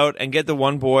else out and get the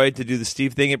one boy to do the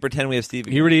Steve thing and pretend we have Steve.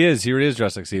 He already is. He already is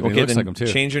dressed like Steve. Okay, He looks then like him too.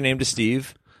 change your name to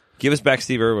Steve. Give us back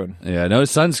Steve Irwin. Yeah, no,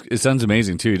 his son's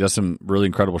amazing too. He does some really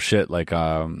incredible shit. Like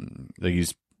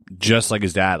he's just like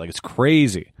his dad. Like it's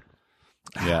crazy.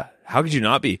 Yeah. How could you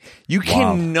not be? You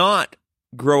cannot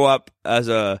grow up as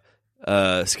a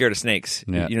scared of snakes.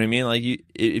 Yeah. You know what I mean? Like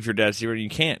if your dad's Steve Irwin, you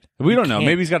can't. We don't know. Can't.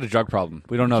 Maybe he's got a drug problem.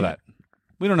 We don't know that.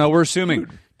 We don't know. We're assuming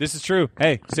this is true.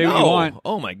 Hey, say what you want.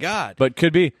 Oh my God. But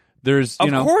could be. There's Of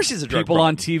course he's a drug people problem.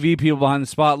 on TV, people behind the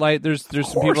spotlight. There's some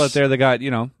people course. out there that got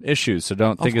issues. So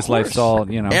don't think Of his life's course.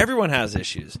 all Everyone has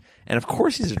issues, and of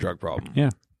course he's a drug problem.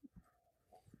 Yeah.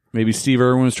 Maybe Steve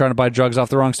Irwin was trying to buy drugs off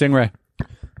the wrong stingray.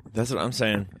 That's what I'm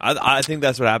saying. I think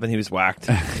that's what happened. He was whacked.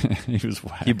 He was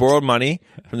whacked. He borrowed money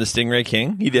from the Stingray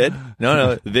King. He did.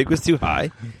 No, the vig was too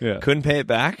high. Yeah. Couldn't pay it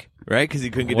back, right? Because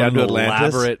he couldn't get down to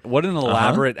Atlantis. What an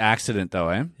elaborate accident, though,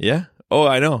 eh? Yeah. Oh,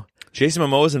 I know. Jason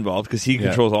Momoa is involved because he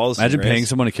controls all the Imagine stingrays. paying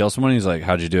someone to kill someone. He's like,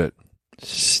 "How'd you do it?"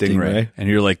 Stingray. And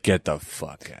you're like, "Get the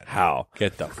fuck out! How?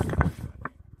 Get the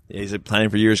Yeah, he's like planning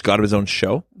for years. Got him his own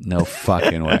show. no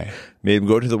fucking way!" Made him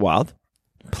go to the wild.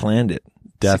 Planned it.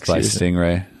 Death 6 by years.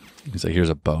 stingray. He's like, "Here's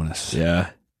a bonus."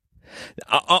 Yeah.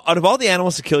 Out of all the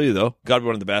animals to kill you, though, gotta be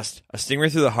one of the best. A stingray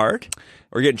through the heart,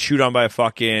 or getting chewed on by a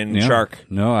fucking Yeah. shark.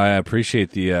 No, I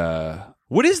appreciate the.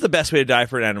 What is the best way to die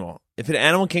for an animal? If in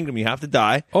Animal Kingdom you have to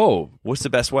die, what's the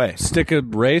best way? Stick a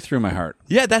ray through my heart.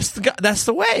 Yeah, that's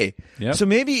the way. Yep. So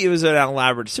maybe it was an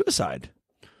elaborate suicide.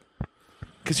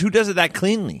 Because who does it that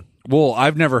cleanly? Well,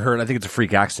 I've never heard. I think it's a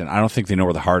freak accident. I don't think they know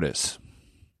where the heart is.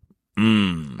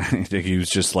 I think he was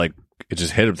just like it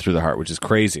just hit him through the heart, which is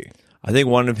crazy. I think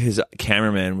one of his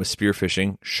cameramen was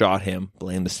spearfishing, shot him,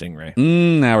 blamed the stingray.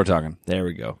 Now we're talking. There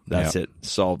we go. That's it.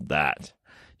 Solved that.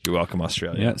 You're welcome,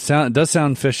 Australia. Yeah, it does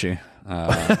sound fishy.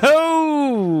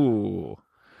 Oh,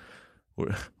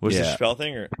 was Yeah. it a spell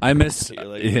thing or? I miss. Hit your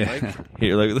leg Yeah. with the mic? Hit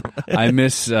your leg with the mic?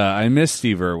 I miss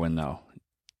Steve Irwin though.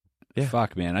 Yeah.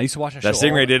 Fuck, man. I used to watch that That show.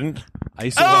 stingray didn't. I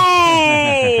used to.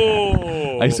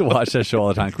 Oh, I used to watch that show all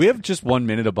the time. Can we have just 1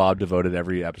 minute of Bob devoted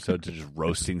every episode to just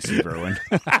roasting Steve Irwin?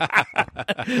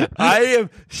 I am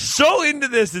so into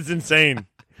this. It's insane.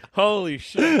 Holy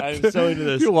shit! I'm so into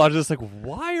this. People watch this like,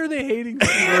 why are they hating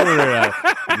Steve Irwin right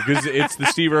now? Because it's the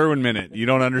Steve Irwin minute. You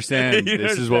don't understand. You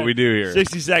This is what we do here.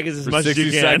 60 seconds as For much 60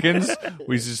 as you can. seconds,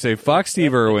 we just say fuck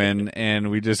Steve Irwin, and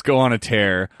we just go on a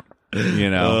tear. You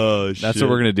know, Oh, that's shit. what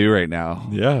we're gonna do right now.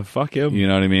 Yeah, fuck him. You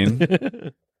know what I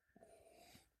mean?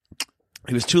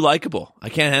 He was too likable. I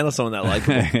can't handle someone that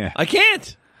likable. Yeah. I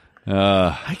can't.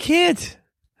 I can't.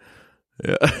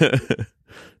 Yeah.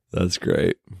 That's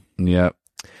great. Yep.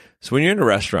 So when you're in a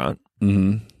restaurant,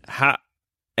 Mm-hmm.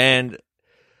 and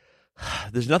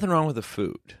there's nothing wrong with the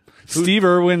food. Steve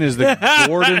Irwin is the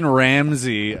Gordon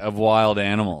Ramsay of wild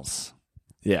animals.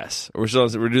 Yes. We're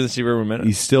doing the Steve Irwin minute.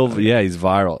 He's still, he's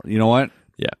viral. You know what?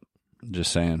 Yeah.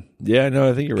 Just saying. Yeah, no,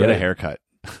 I think you're Get right. a haircut.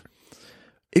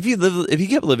 If he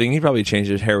kept living, he'd probably change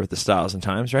his hair with the styles and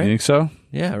times, You right? think so?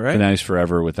 Yeah, But right. now he's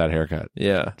forever with that haircut.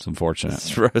 Yeah. It's unfortunate.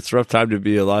 It's a rough time to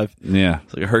be alive. Yeah.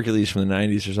 It's like a Hercules from the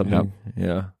 90s or something.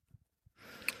 Yeah.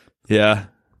 Yeah.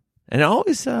 And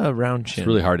always round chin. It's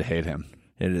really hard to hate him.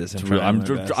 It is.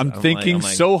 I'm thinking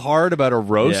so hard about a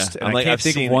roast, and I can't I've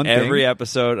think seen of one every thing.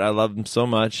 episode. I love him so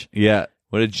much. Yeah.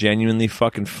 What a genuinely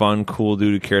fucking fun, cool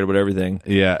dude who cared about everything.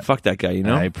 Yeah. Fuck that guy, you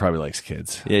know? He probably likes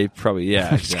kids. Yeah, he probably,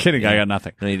 yeah. Just kidding. Yeah. I got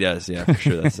nothing. No, he does, yeah, for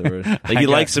sure. That's the word. Like, he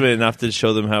likes them enough to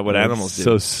show them what animals do.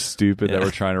 So stupid that Yeah.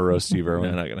 we're trying to roast Steve No,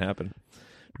 Irwin. not gonna happen.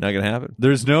 Not gonna happen.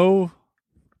 There's no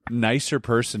nicer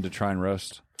person to try and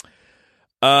roast.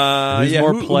 Who's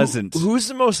more pleasant? Who's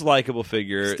the most likable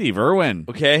figure? Steve Irwin.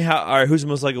 Okay, all right, who's the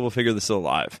most likable figure that's still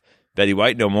alive? Betty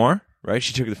White, no more, right?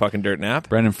 She took the fucking dirt nap.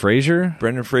 Brendan Fraser.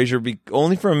 Brendan Fraser,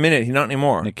 only for a minute. He's not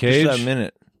anymore. Nick Just Cage? for that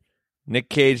minute. Nick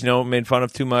Cage, no, made fun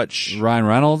of too much. Ryan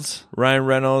Reynolds. Ryan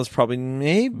Reynolds, probably,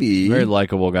 maybe. Very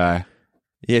likable guy.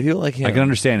 Yeah, people like him. I can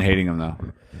understand hating him, though.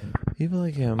 People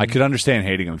like him. I could understand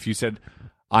hating him. If you said,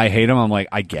 I hate him, I'm like,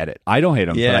 I get it. I don't hate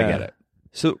him, but I get it.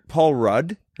 So Paul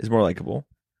Rudd is more likable.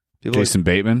 People Jason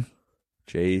Bateman.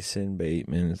 Jason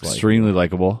Bateman is Extremely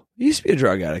likable. He used to be a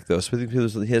drug addict, though, so I think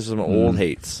he has some old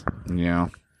hates. Yeah.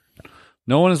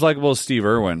 No one is likable as Steve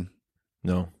Irwin.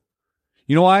 No.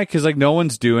 You know why? Because no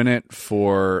one's doing it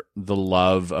for the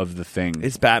love of the thing.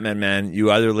 It's Batman, man. You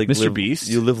either Mr. Beast?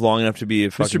 You live long enough to be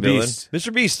a fucking villain.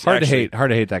 Mr. Beast. Hard actually. to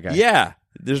hate that guy. Yeah.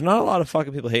 There's not a lot of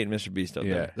fucking people hating Mr. Beast out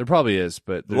Yeah, there. there probably is,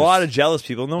 but A there's lot of jealous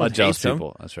people. No a lot one of jealous hates him.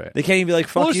 people. That's right. They can't even be like,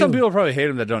 fuck Well, you. some people probably hate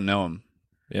him that don't know him.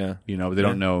 Yeah. You know, they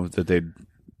don't know that they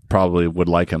probably would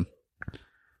like him.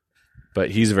 But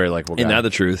he's a very likable guy. Isn't that the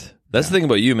truth? That's the thing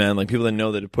about you, man. Like, people that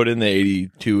know that have put in the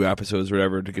 82 episodes or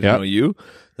whatever to get to know you,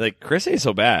 like, Chris ain't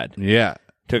so bad. Yeah.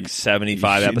 took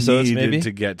 75 You episodes, needed maybe.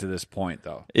 to get to this point,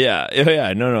 though. Yeah.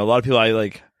 No. A lot of people,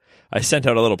 I sent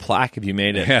out a little plaque if you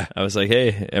made it. Yeah. I was like,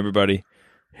 hey, everybody,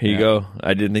 here you go.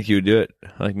 I didn't think you would do it.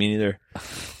 Like, me neither.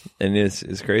 And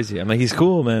it's crazy. I'm like, he's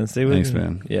cool, man. Stay with Thanks, him.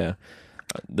 man. Yeah.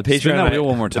 The Spin that Patreon, wheel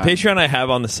one more time. The Patreon I have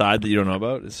on the side that you don't know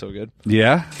about is so good.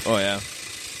 Yeah? Oh, yeah.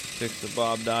 Stick the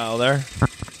Bob dial there.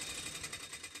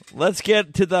 Let's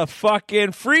get to the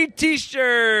fucking free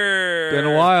t-shirt. Been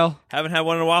a while. Haven't had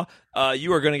one in a while.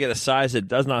 You are going to get a size that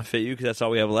does not fit you because that's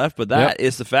all we have left, but that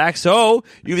is the fact. So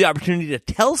you have the opportunity to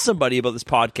tell somebody about this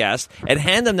podcast and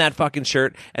hand them that fucking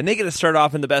shirt, and they get to start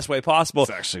off in the best way possible.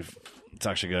 It's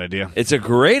actually a good idea. It's a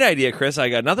great idea, Chris. I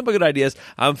got nothing but good ideas.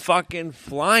 I'm fucking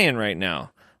flying right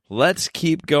now. Let's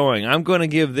keep going. I'm going to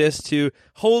give this to,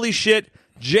 holy shit,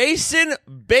 Jason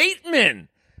Bateman.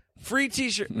 Free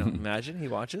t-shirt. No, imagine he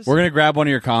watches. We're going to grab one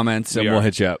of your comments and We we'll are.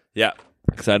 hit you up. Yeah,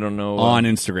 because I don't know. On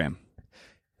Instagram.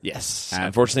 Yes. At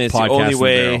Unfortunately, it's the Podcast only in the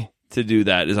way Barrel. to do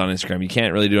that is on Instagram. You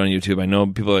can't really do it on YouTube. I know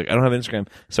people are like, I don't have Instagram.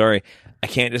 Sorry. I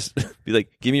can't just be like,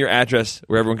 give me your address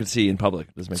where everyone can see in public.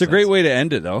 It's a great way to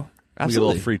end it, though. We get a Absolutely.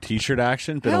 little free t-shirt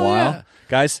action. Been Hell a while. yeah.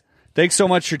 Guys, thanks so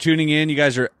much for tuning in. You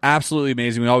guys are absolutely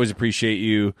amazing. We always appreciate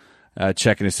you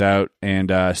checking us out.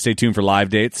 And stay tuned for live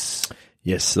dates.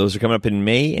 Yes, those are coming up in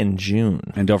May and June.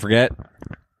 And don't forget,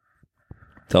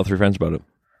 Tell 3 friends about it.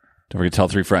 don't forget to tell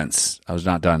 3 friends. I was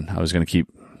not done. I was going to keep.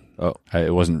 Oh, I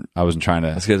wasn't trying to.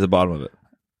 let's get to the bottom of it.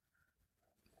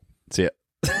 See it.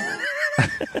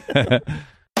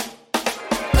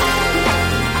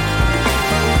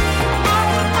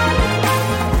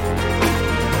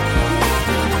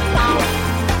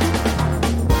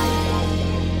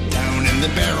 Down in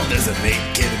the barrel there's a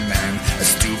naked man, a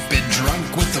stupid drunk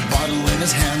with a bottle in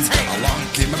his hands. Along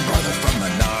came a brother from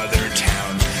another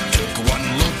town, took one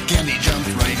look and he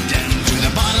jumped right down to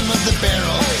the bottom of the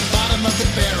barrel,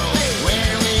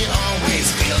 where we always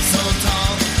feel so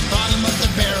tall. Bottom of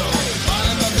the barrel,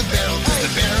 'cause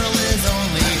the barrel is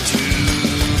only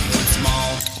 2 foot small.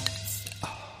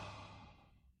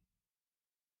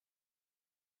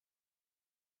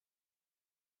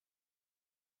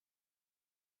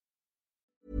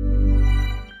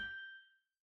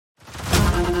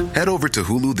 Head over to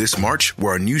Hulu this March,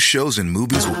 where our new shows and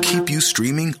movies will keep you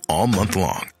streaming all month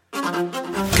long.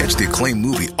 Catch the acclaimed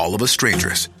movie All of Us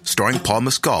Strangers, starring Paul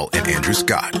Mescal and Andrew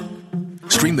Scott.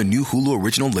 Stream the new Hulu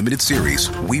original limited series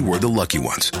We Were the Lucky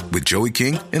Ones with Joey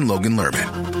King and Logan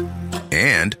Lerman.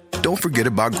 And don't forget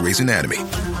about Grey's Anatomy.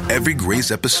 Every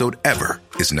Grey's episode ever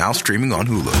is now streaming on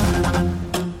Hulu.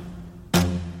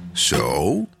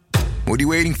 So, what are you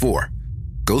waiting for?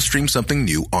 Go stream something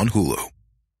new on Hulu.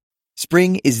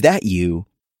 Spring, is that you?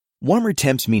 Warmer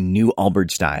temps mean new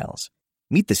Allbirds styles.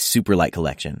 Meet the Superlight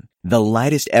Collection, the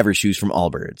lightest ever shoes from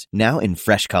Allbirds, now in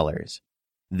fresh colors.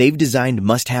 They've designed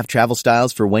must-have travel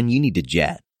styles for when you need to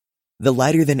jet. The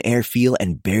lighter-than-air feel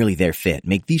and barely-there fit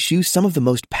make these shoes some of the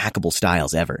most packable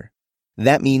styles ever.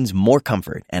 That means more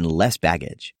comfort and less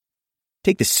baggage.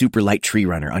 Take the Superlight Tree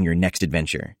Runner on your next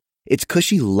adventure. Its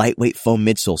cushy, lightweight foam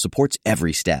midsole supports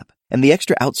every step, and the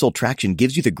extra outsole traction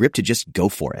gives you the grip to just go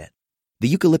for it. The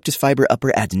eucalyptus fiber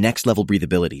upper adds next-level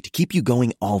breathability to keep you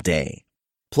going all day.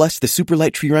 Plus, the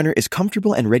Superlight Tree Runner is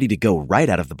comfortable and ready to go right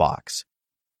out of the box.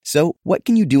 So, what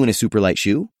can you do in a Superlight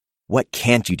shoe? What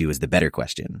can't you do is the better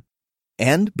question.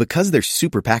 And because they're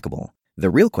super packable,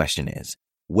 the real question is,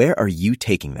 where are you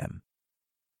taking them?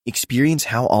 Experience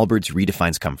how Allbirds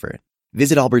redefines comfort.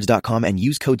 Visit allbirds.com and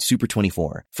use code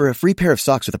SUPER24 for a free pair of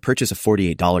socks with a purchase of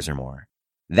 $48 or more.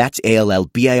 That's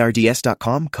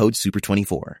ALLBIRDS.com, code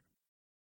SUPER24.